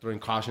 Sometimes throwing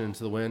caution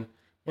into the wind.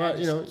 But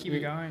keep it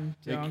going.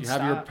 Don't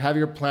have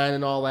your plan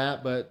and all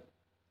that. But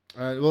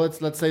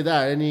let's say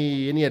that.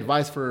 Any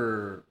advice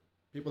for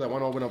people that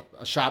want to open up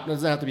a shop? It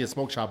doesn't have to be a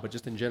smoke shop, but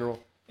just in general.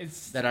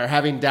 That are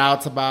having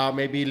doubts about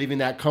maybe leaving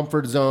that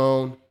comfort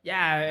zone.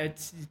 Yeah,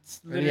 it's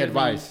literally. Any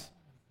advice?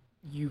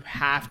 You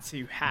have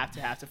to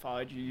follow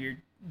your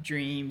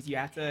dreams. You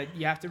have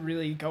to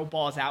really go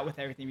balls out with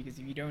everything, because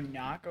if you do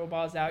not go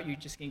balls out, you're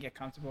just gonna get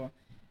comfortable.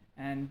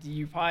 And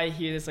you probably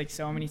hear this like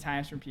so many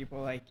times from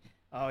people like,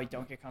 oh,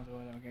 don't get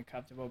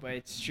comfortable, but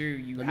it's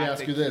true. Let me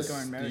ask you this: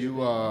 do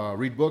you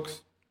read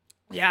books?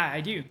 Yeah,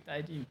 I do.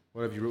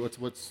 What have you? What's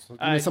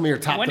give me some of your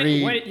top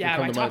three?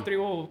 My top three.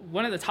 Well,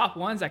 one of the top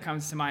ones that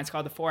comes to mind is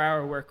called The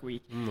 4-Hour Work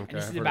Week. Okay, and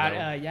this is about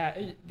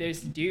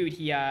there's a dude.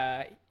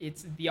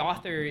 It's the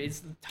author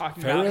is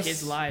talking about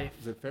his life.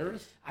 Is it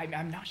Ferris?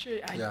 I'm not sure.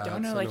 I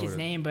don't know his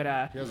name, but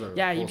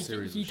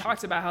he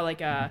talks about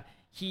how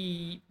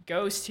he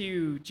goes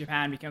to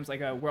Japan, becomes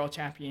like a world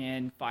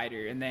champion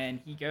fighter, and then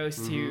he goes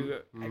to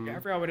I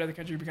forgot what other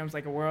country, becomes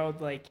like a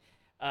world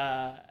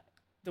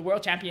the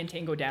world champion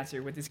tango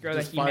dancer with this girl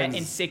that he met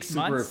in 6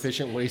 months. Super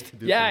efficient ways to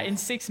do things. In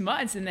 6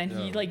 months, and then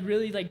he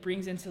really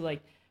brings into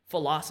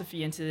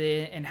philosophy into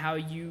it and how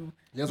you.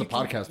 He has a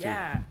podcast too.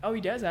 Yeah. Oh,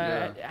 he does.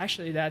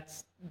 Actually,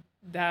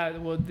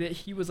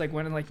 he was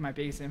one of my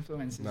biggest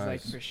influences.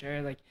 Nice. For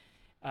sure.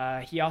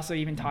 He also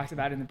even talks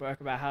about in the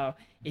book about how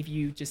if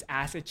you just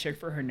ask a chick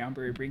for her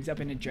number, it brings up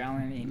an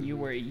adrenaline in you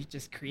where it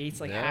just creates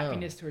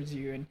happiness towards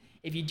you. And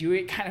if you do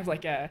it kind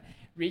of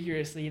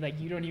rigorously,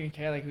 you don't even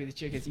care who the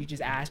chick is, you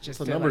just ask just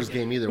it's a numbers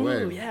game either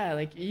way.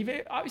 Yeah,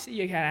 even obviously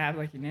you kind of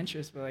have an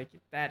interest, but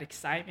that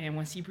excitement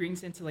once he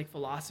brings into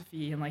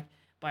philosophy and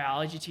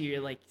biology to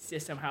your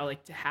system, how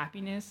to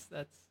happiness,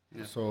 that's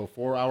So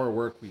 4-Hour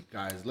Work Week,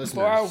 guys.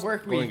 Listeners, 4-Hour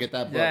Work Week. Go and get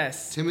that book.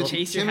 Yes,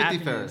 Timothy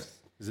Ferris.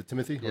 Is it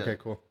Timothy? Yeah. Okay,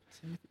 cool.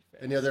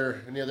 Any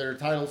other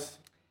titles?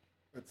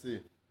 Let's see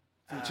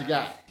what you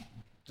got.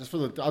 Just for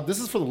this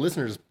is for the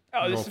listeners.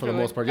 For the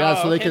most part.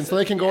 Yeah, so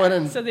they can go ahead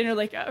and. So then you're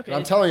okay.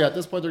 I'm telling you, at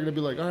this point, they're gonna be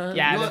like, all right.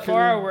 Yeah, the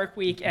 4-Hour Work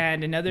Week,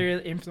 and another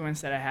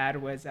influence that I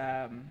had was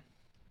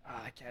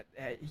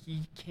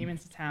he came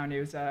into town.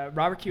 It was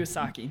Robert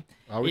Kiyosaki.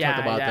 Oh, we talked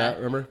about that.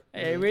 Remember?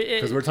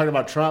 Because we're talking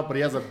about Trump, but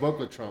he has a book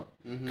with Trump.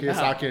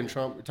 Kiyosaki and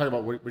Trump. We're talking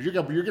about.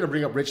 You're gonna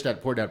bring up Rich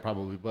Dad Poor Dad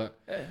probably, but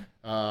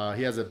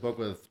he has a book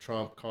with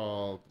Trump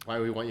called "Why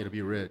We Want You to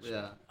Be Rich."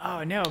 Yeah.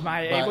 Oh no,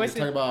 You're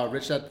talking about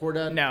Rich Dad Poor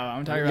Dad? No,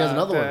 I'm talking about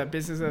another one. The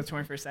Business of the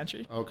 21st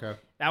Century. Okay.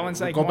 That one's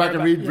go back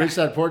and read Rich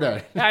Dad Poor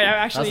Dad. I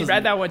actually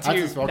read that one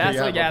too.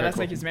 That's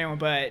cool. his main one.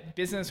 But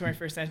Business of the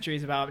 21st Century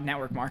is about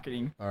network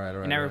marketing. All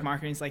right. Network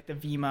marketing is like the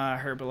Vima,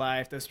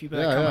 Herbalife, those people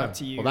that come up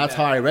to you. Well, that's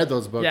how I read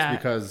those books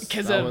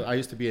because of, I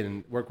used to be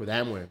in work with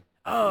Amway.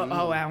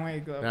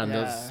 Amway Global.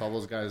 All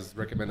those guys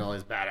recommend all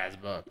these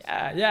badass books.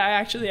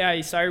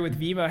 I started with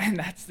Vima, and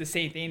that's the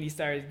same thing. They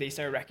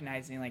started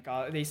recognizing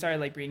they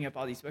started bringing up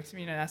all these books to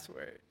me, and that's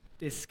where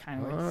this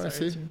kind of I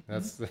see.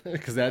 That's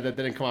because that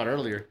didn't come out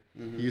earlier.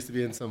 He used to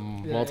be in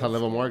some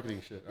multi-level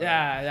marketing shit.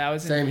 Yeah, that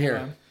was same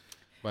here.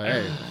 But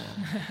hey,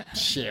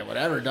 shit,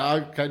 whatever,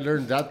 dog. I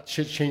learned that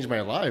shit changed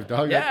my life,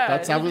 dog.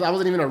 Yeah, I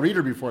wasn't even a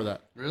reader before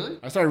that. Really?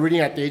 I started reading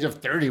at the age of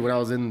 30 when I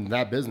was in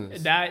that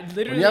business. That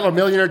literally. When you have a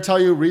millionaire tell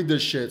you read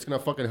this shit, it's gonna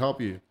fucking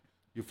help you.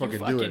 You fucking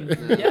do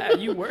it. Yeah,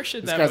 you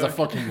worship this that. This guy's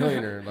book. a fucking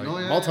millionaire,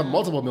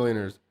 multiple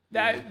millionaires.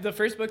 The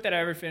first book that I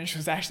ever finished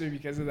was actually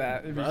because of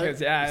that. Because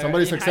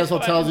somebody successful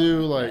tells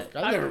you I've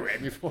never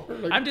read before.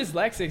 I'm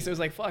dyslexic, so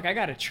it's fuck, I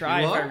gotta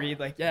try if I read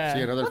See,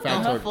 another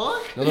factoid.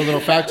 Fuck? Another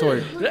little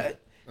factoid.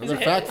 Another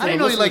fact for I didn't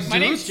know you like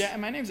dudes.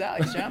 My name's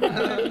Alex John. I don't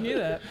know if you knew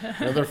that.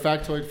 Another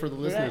factoid for the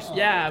listeners.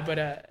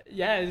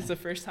 It's the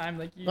first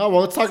time you. Oh well,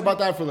 let's talk about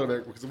that for a little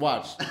bit because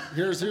watch.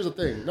 Here's the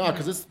thing. No,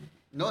 because it's.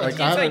 No, it's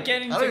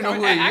getting. I don't know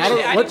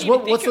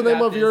who what's the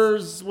name of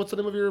yours? What's the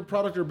name of your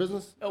product or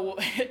business? Oh, well,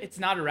 it's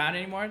not around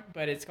anymore,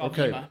 but it's called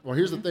Vima. Well,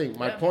 here's the thing.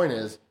 My point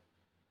is,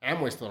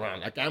 Amway's still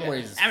around.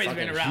 Amway's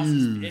been around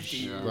since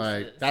the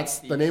 50s. That's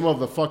the name of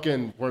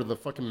where the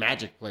fucking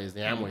magic plays,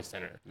 the Amway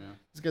Center. Yeah.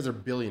 These guys are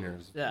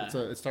billionaires. Yeah.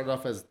 It started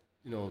off as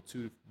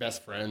two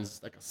best friends,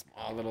 like a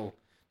small little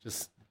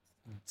just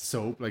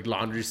soap, like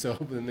laundry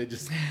soap, and they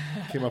just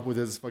came up with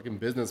this fucking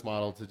business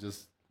model to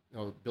just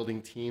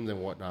building teams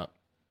and whatnot.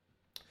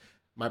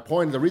 My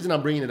point, the reason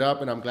I'm bringing it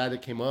up, and I'm glad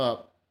it came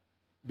up,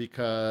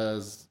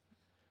 because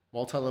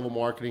multi-level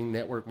marketing,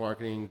 network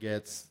marketing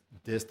gets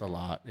dissed a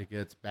lot. It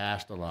gets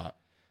bashed a lot.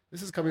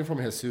 This is coming from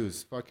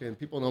Jesus. Fucking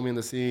people know me in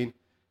the scene.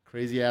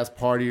 Crazy ass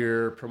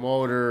partier,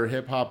 promoter,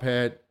 hip hop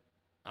head.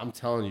 I'm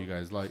telling you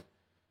guys, like,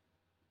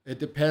 it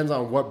depends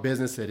on what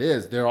business it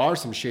is. There are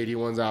some shady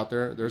ones out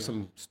there. There's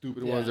some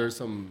stupid ones. There's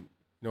some,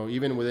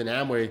 even within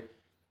Amway,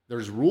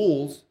 there's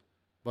rules,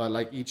 but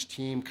like each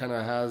team kind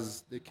of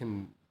has,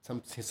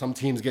 some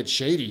teams get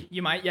shady.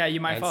 You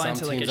might fall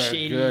into like a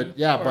shady. Good.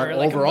 Yeah, but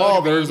like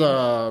overall, there's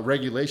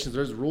regulations,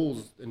 there's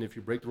rules, and if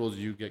you break the rules,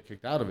 you get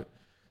kicked out of it.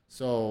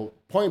 So,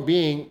 point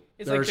being,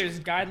 there's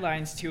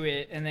guidelines to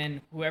it, and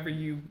then whoever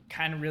you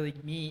kind of really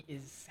meet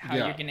is how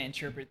you're going to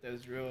interpret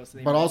those rules.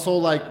 But also,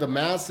 like, the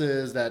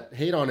masses that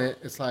hate on it,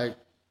 it's like,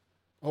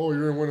 oh,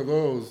 you're in one of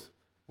those.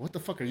 What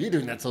the fuck are you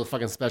doing that's so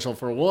fucking special,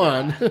 for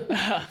one?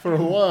 For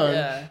one.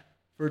 Yeah.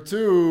 For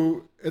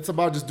two, it's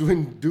about just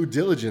doing due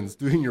diligence,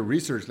 doing your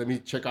research. Let me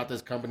check out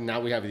this company. Now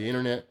we have the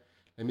internet.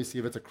 Let me see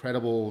if it's a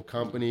credible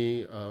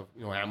company.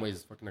 Amway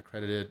is fucking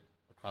accredited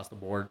across the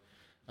board.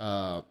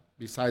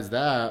 Besides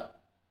that,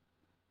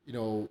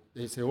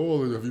 they say,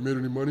 oh, have you made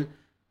any money?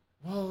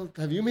 Well,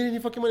 have you made any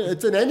fucking money?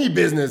 It's in any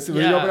business. If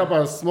you open up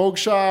a smoke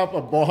shop,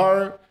 a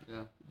bar,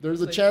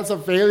 there's a chance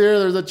of failure.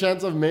 There's a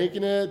chance of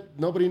making it.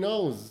 Nobody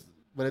knows.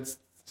 But it's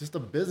just a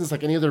business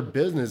like any other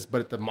business.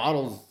 But the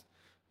model's,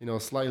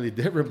 slightly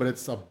different. But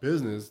it's a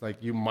business.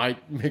 Like, you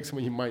might make some,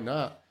 you might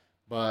not.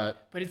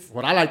 But it's,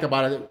 what I liked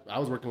about it, I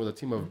was working with a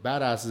team of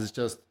badasses. It's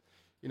just,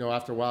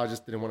 after a while, I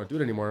just didn't want to do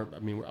it anymore. I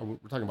mean,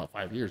 we're talking about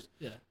 5 years.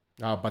 Yeah.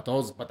 But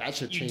that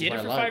should change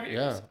my life.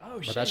 Yeah. Oh,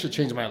 shit. But that should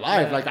change my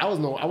life. Yeah. Like, I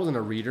wasn't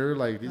a reader.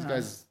 Like, these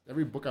guys,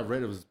 every book I've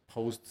read, it was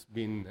post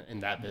being in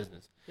that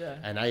business. Yeah.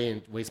 And I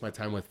didn't waste my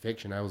time with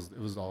fiction. It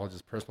was all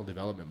just personal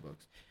development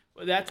books.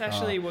 Well, that's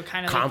actually what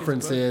kind of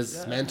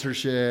conferences,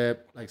 mentorship,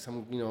 like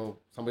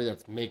somebody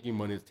that's making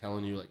money is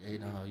telling you, like, hey,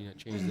 no,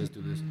 change this,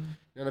 do this. You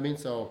know what I mean?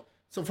 So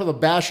for the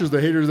bashers, the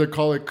haters that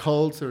call it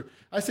cults, or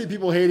I see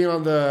people hating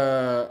on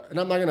and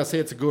I'm not gonna say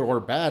it's good or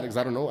bad because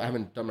I don't know, I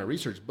haven't done my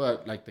research,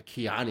 but like the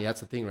Kiani,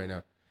 that's the thing right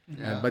now.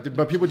 Yeah.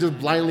 But people just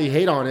blindly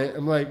hate on it.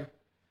 I'm like,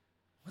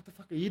 what the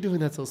fuck are you doing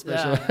that's so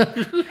special? Yeah.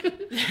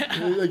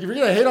 Like, if you're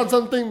gonna hate on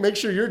something, make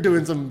sure you're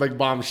doing some like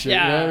bomb shit.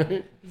 Yeah. You know what I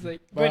mean? It's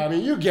like, but I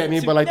mean, you get me.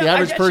 But like the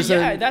average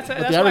person, that's why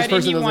I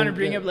didn't even want to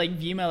bring up like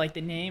Vima, like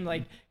the name,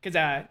 like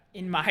because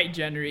in my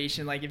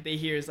generation, like if they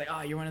hear it's like,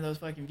 oh, you're one of those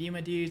fucking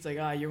Vima dudes, like,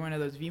 oh, you're one of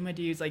those Vima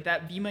dudes, like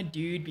that Vima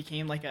dude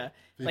became like a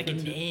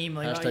name,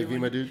 like hashtag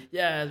Vima dude.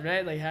 Yeah,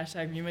 right, like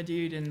hashtag Vima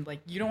dude, and like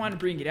you don't want to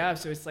bring it up,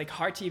 so it's like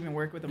hard to even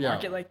work with a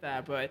market like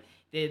that, but.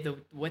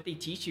 What they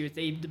teach you is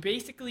they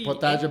basically.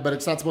 But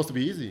it's not supposed to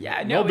be easy.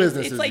 Yeah, no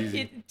business it's is like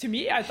easy. To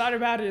me, I thought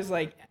about it as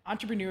like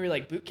entrepreneur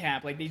like boot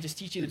camp. Like they just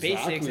teach you the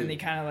basics and they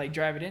kind of like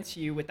drive it into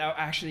you without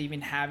actually even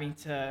having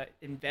to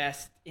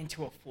invest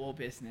into a full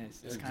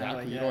business. It's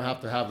exactly. Like, you don't have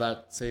to have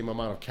that same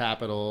amount of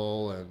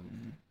capital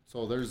and.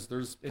 So there's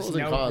pros and cons.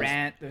 There's no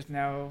rent. There's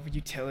no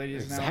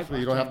utilities.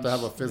 Exactly. You don't have to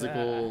have a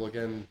physical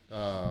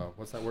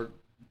what's that word?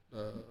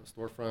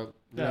 Storefront.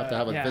 You don't have to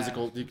have a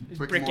physical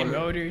brick and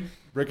mortar.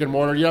 Brick and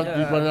mortar. You have to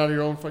be running out of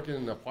your own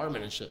fucking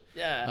apartment and shit.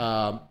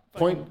 Yeah.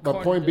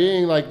 Point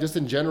being, like, just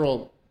in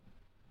general,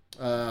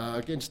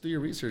 again, just do your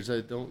research.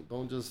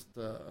 Don't just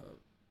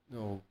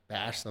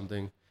bash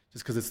something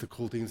just because it's the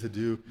cool thing to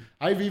do.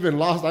 I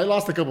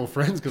lost a couple of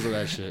friends because of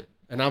that shit,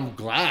 and I'm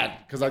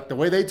glad because like the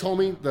way they told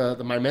me,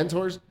 my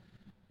mentors,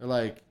 they're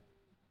like,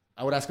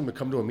 I would ask them to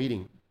come to a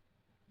meeting.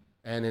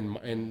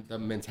 And the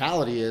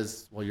mentality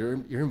is, well, you're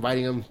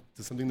inviting them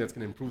to something that's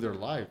going to improve their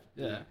life.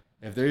 Yeah.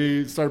 If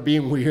they start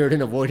being weird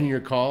and avoiding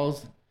your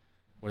calls,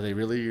 were they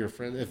really your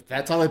friend? If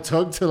that's all it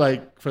took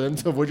to for them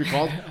to avoid your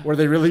calls, were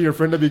they really your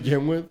friend to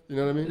begin with? You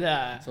know what I mean?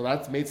 Yeah. So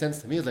that's made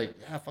sense to me. It's like,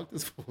 yeah, fuck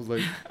this fool.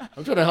 Like,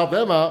 I'm trying to help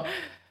them out.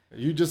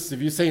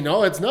 If you say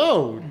no, it's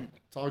no.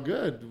 It's all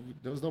good.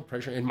 There's no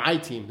pressure. In my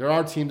team, there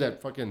are teams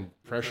that fucking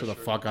pressure the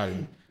fuck out of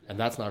you, and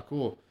that's not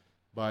cool.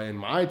 But in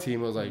my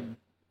team, it was like,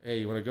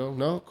 hey, you want to go?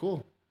 No?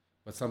 Cool.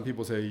 But some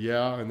people say,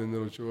 yeah, and then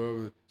they'll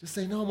show up. Just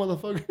say no,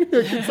 motherfucker.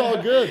 It's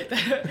all good.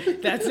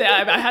 That's it.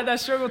 I had that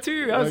struggle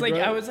too. I was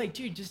like,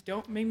 dude, just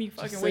don't make me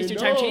fucking waste your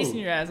time chasing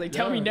your ass. Like,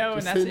 tell me no,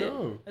 and that's it.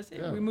 No. That's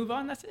it. Yeah. We move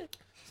on. That's it.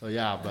 So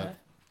yeah, but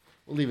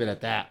we'll leave it at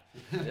that.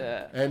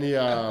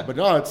 Yeah. But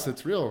no,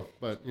 it's real.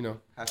 But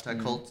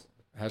hashtag cults.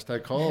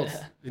 Hashtag cults.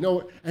 Yeah.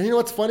 And you know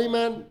what's funny,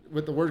 man,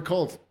 with the word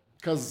cult?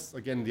 Because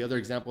again, the other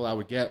example I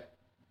would get,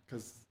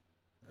 because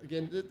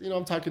again,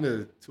 I'm talking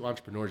to two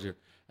entrepreneurs here.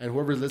 And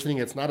whoever's listening,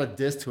 it's not a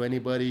diss to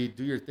anybody.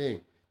 Do your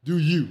thing. Do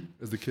you,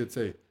 as the kids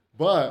say.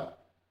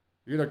 But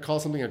you're going to call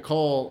something a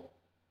cult.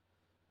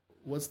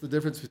 What's the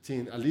difference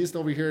between, at least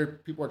over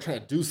here, people are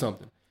trying to do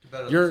something.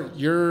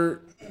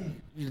 The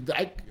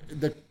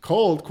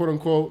cult, quote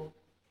unquote,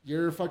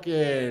 you're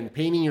fucking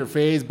painting your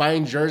face,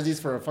 buying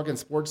jerseys for a fucking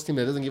sports team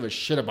that doesn't give a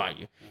shit about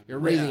you. You're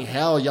raising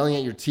hell, yelling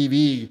at your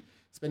TV,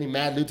 spending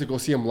mad loot to go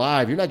see them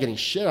live. You're not getting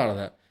shit out of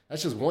that.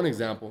 That's just one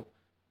example.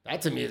 That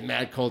to me is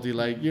mad culty.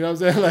 Like, you know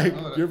what I'm saying?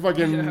 Like, you're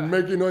fucking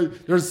making noise.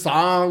 There's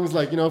songs,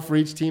 like, for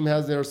each team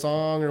has their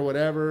song or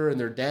whatever, and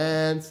their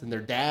dance, and their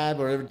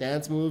dab, or whatever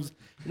dance moves.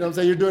 You know what I'm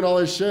saying? You're doing all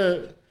this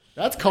shit.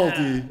 That's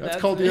culty. That's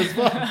culty as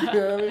fuck. You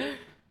know what I mean?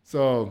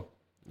 So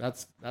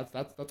that's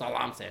all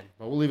I'm saying.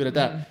 But we'll leave it at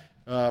that.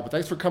 But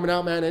thanks for coming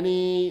out, man.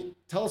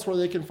 Tell us where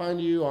they can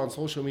find you on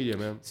social media,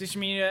 man. Social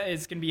media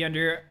is going to be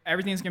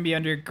everything's going to be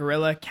under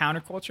Gorilla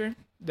Counter Culture.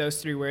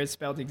 Those 3 words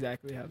spelled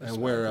exactly how they're spelled.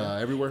 And where,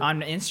 everywhere?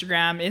 On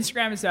Instagram.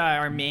 Instagram is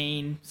our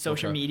main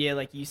social media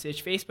like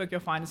usage. Facebook,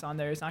 you'll find us on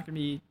there. It's not going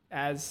to be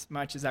as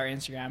much as our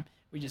Instagram.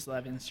 We just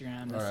love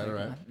Instagram. All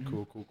right.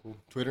 Cool.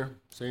 Twitter,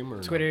 same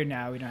or Twitter?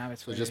 No, we don't have a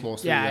Twitter. So just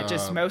mostly,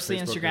 just mostly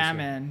Facebook, Instagram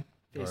and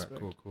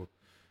Facebook. All right, cool.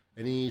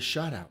 Any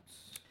shout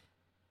outs?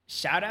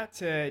 Shout out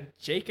to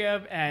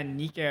Jacob and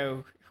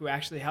Nico who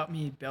actually helped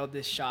me build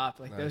this shop.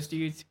 Like those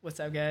dudes,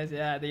 what's up, guys?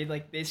 Yeah,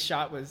 this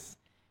shop was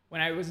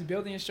when I was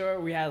building a store.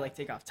 We had to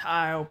take off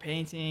tile,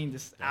 painting,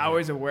 just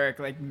hours of work,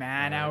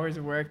 hours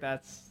of work.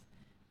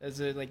 Those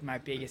are like my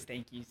biggest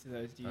thank yous to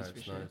those dudes for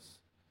sure.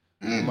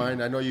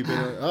 Mine, I know you've been.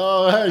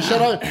 Hey,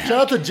 shout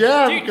out to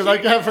Jam because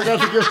I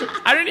forgot to give.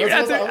 I don't even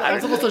have to.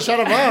 I'm supposed to shout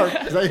him out.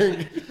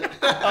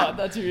 Oh,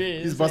 that's who he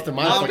is. He's busting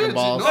my fucking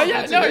balls.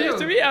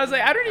 To me, I was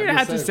like, I don't even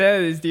have to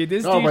say this, dude.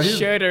 This dude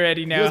should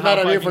already know. He was mad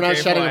at me for not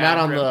shouting him out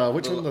on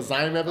the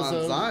Zyme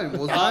episode. Zyme.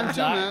 Well, Zyme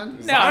too,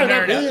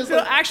 man. No.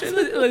 So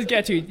actually, let's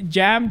get to it.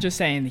 Jam, just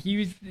saying, he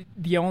was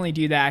the only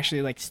dude that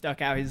actually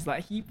stuck out.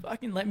 He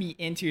fucking let me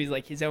into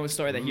his own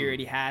store that he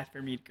already had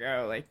for me to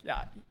grow.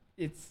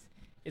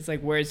 It's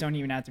like words don't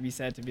even have to be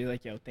said to be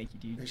like, yo, thank you,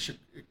 dude.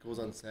 It goes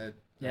unsaid.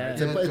 Yeah.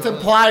 It's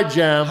implied,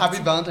 Jam. Happy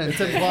Valentine's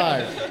Day. It's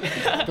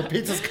implied. The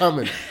pizza's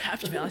coming.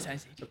 Happy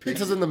Valentine's Day. The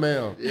pizza's in the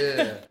mail.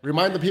 Yeah.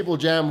 Remind the people,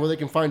 Jam, where they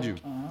can find you.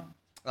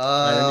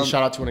 And any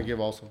shout out you want to give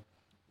also.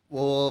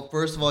 Well,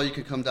 first of all, you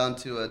can come down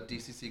to a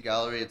DCC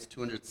Gallery. It's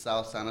 200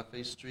 South Santa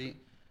Fe Street.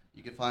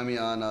 You can find me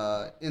on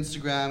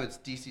Instagram. It's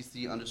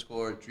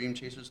DCC_Dream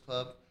Chasers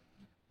Club.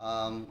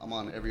 I'm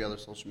on every other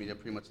social media,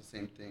 pretty much the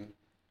same thing.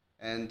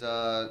 And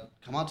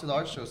come out to the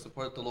art show,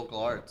 support the local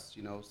arts,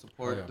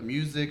 support the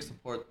music,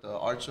 support the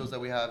art shows that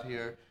we have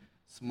here,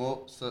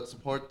 support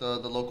the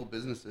local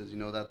businesses.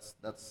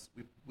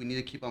 We need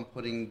to keep on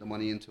putting the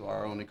money into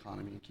our own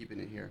economy and keeping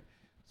it here.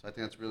 So I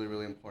think that's really,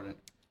 really important.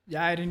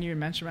 Yeah, I didn't even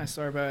mention my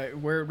store, but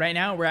we're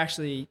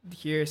actually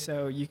here,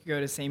 so you can go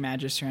to the same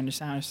address,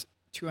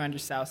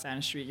 200 South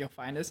Santa Street, you'll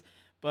find us.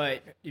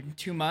 But in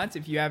 2 months,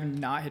 if you have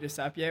not hit us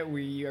up yet,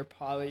 we are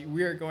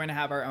going to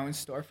have our own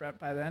storefront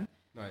by then.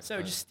 Nice,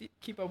 just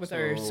keep up with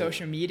our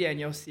social media, and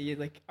you'll see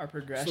our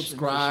progression.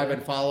 Subscribe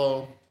and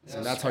follow,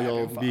 and that's how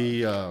you'll be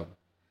you'll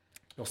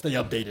stay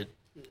updated.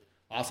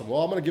 Awesome.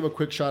 Well, I'm gonna give a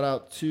quick shout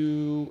out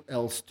to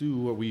El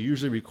Stu, where we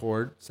usually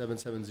record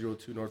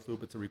 7702 North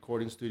Loop. It's a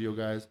recording studio,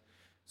 guys.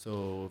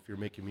 So if you're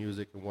making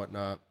music and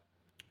whatnot,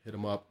 hit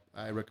them up.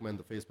 I recommend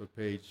the Facebook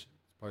page. It's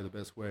probably the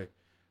best way.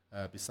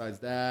 Besides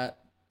that,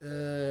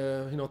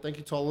 thank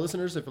you to all the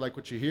listeners. If you like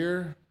what you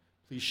hear,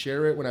 please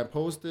share it when I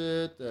post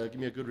it. Give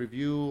me a good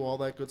review, all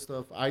that good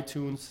stuff.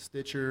 iTunes,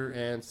 Stitcher,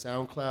 and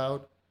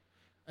SoundCloud.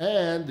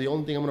 And the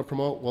only thing I'm going to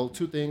promote,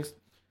 2 things.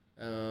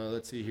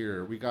 Let's see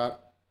here.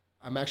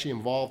 I'm actually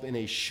involved in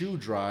a shoe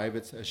drive.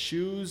 It's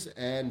shoes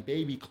and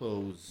baby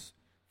clothes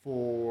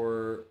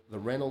for the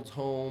Reynolds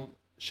Home,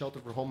 Shelter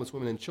for Homeless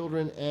Women and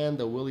Children, and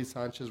the Willie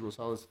Sanchez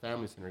Rosales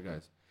Family Center,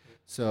 guys.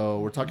 So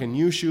we're talking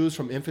new shoes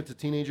from infant to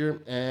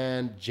teenager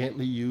and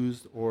gently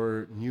used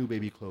or new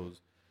baby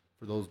clothes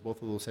for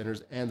both of those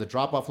centers. And the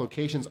drop-off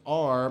locations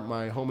are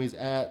my homies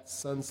at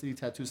Sun City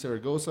Tattoo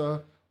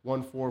Saragossa,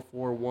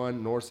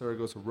 1441 North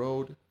Saragossa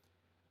Road,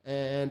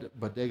 and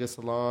Bodega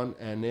Salon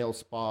and Nail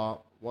Spa,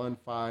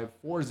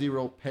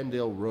 1540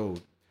 Pendale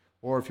Road.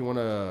 Or if you want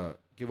to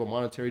give a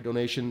monetary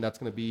donation, that's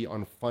going to be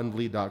on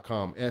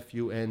fundly.com,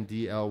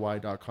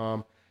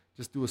 fundly.com.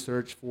 Just do a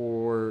search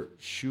for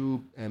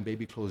Shoe and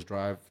Baby Clothes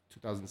Drive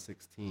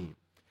 2016.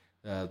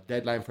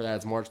 Deadline for that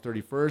is March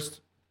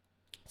 31st.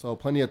 So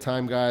plenty of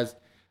time, guys.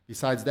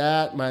 Besides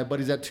that, my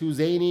buddies at 2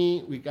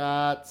 Zany, we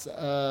got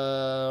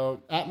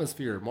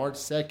Atmosphere, March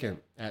 2nd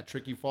at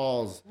Tricky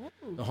Falls.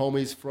 Ooh. The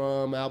homies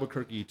from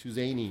Albuquerque, 2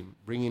 Zany,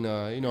 bringing,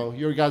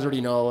 you guys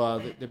already know,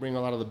 they bring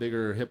a lot of the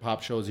bigger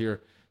hip-hop shows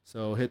here.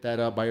 So hit that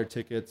up, buy your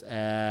tickets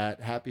at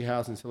Happy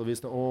House in Silla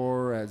Vista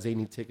or at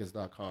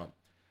zanytickets.com.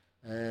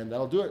 And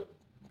that'll do it.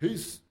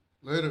 Peace.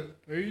 Later.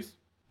 Peace.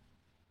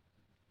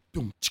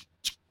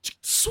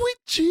 Sweet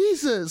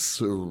Jesus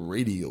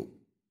Radio.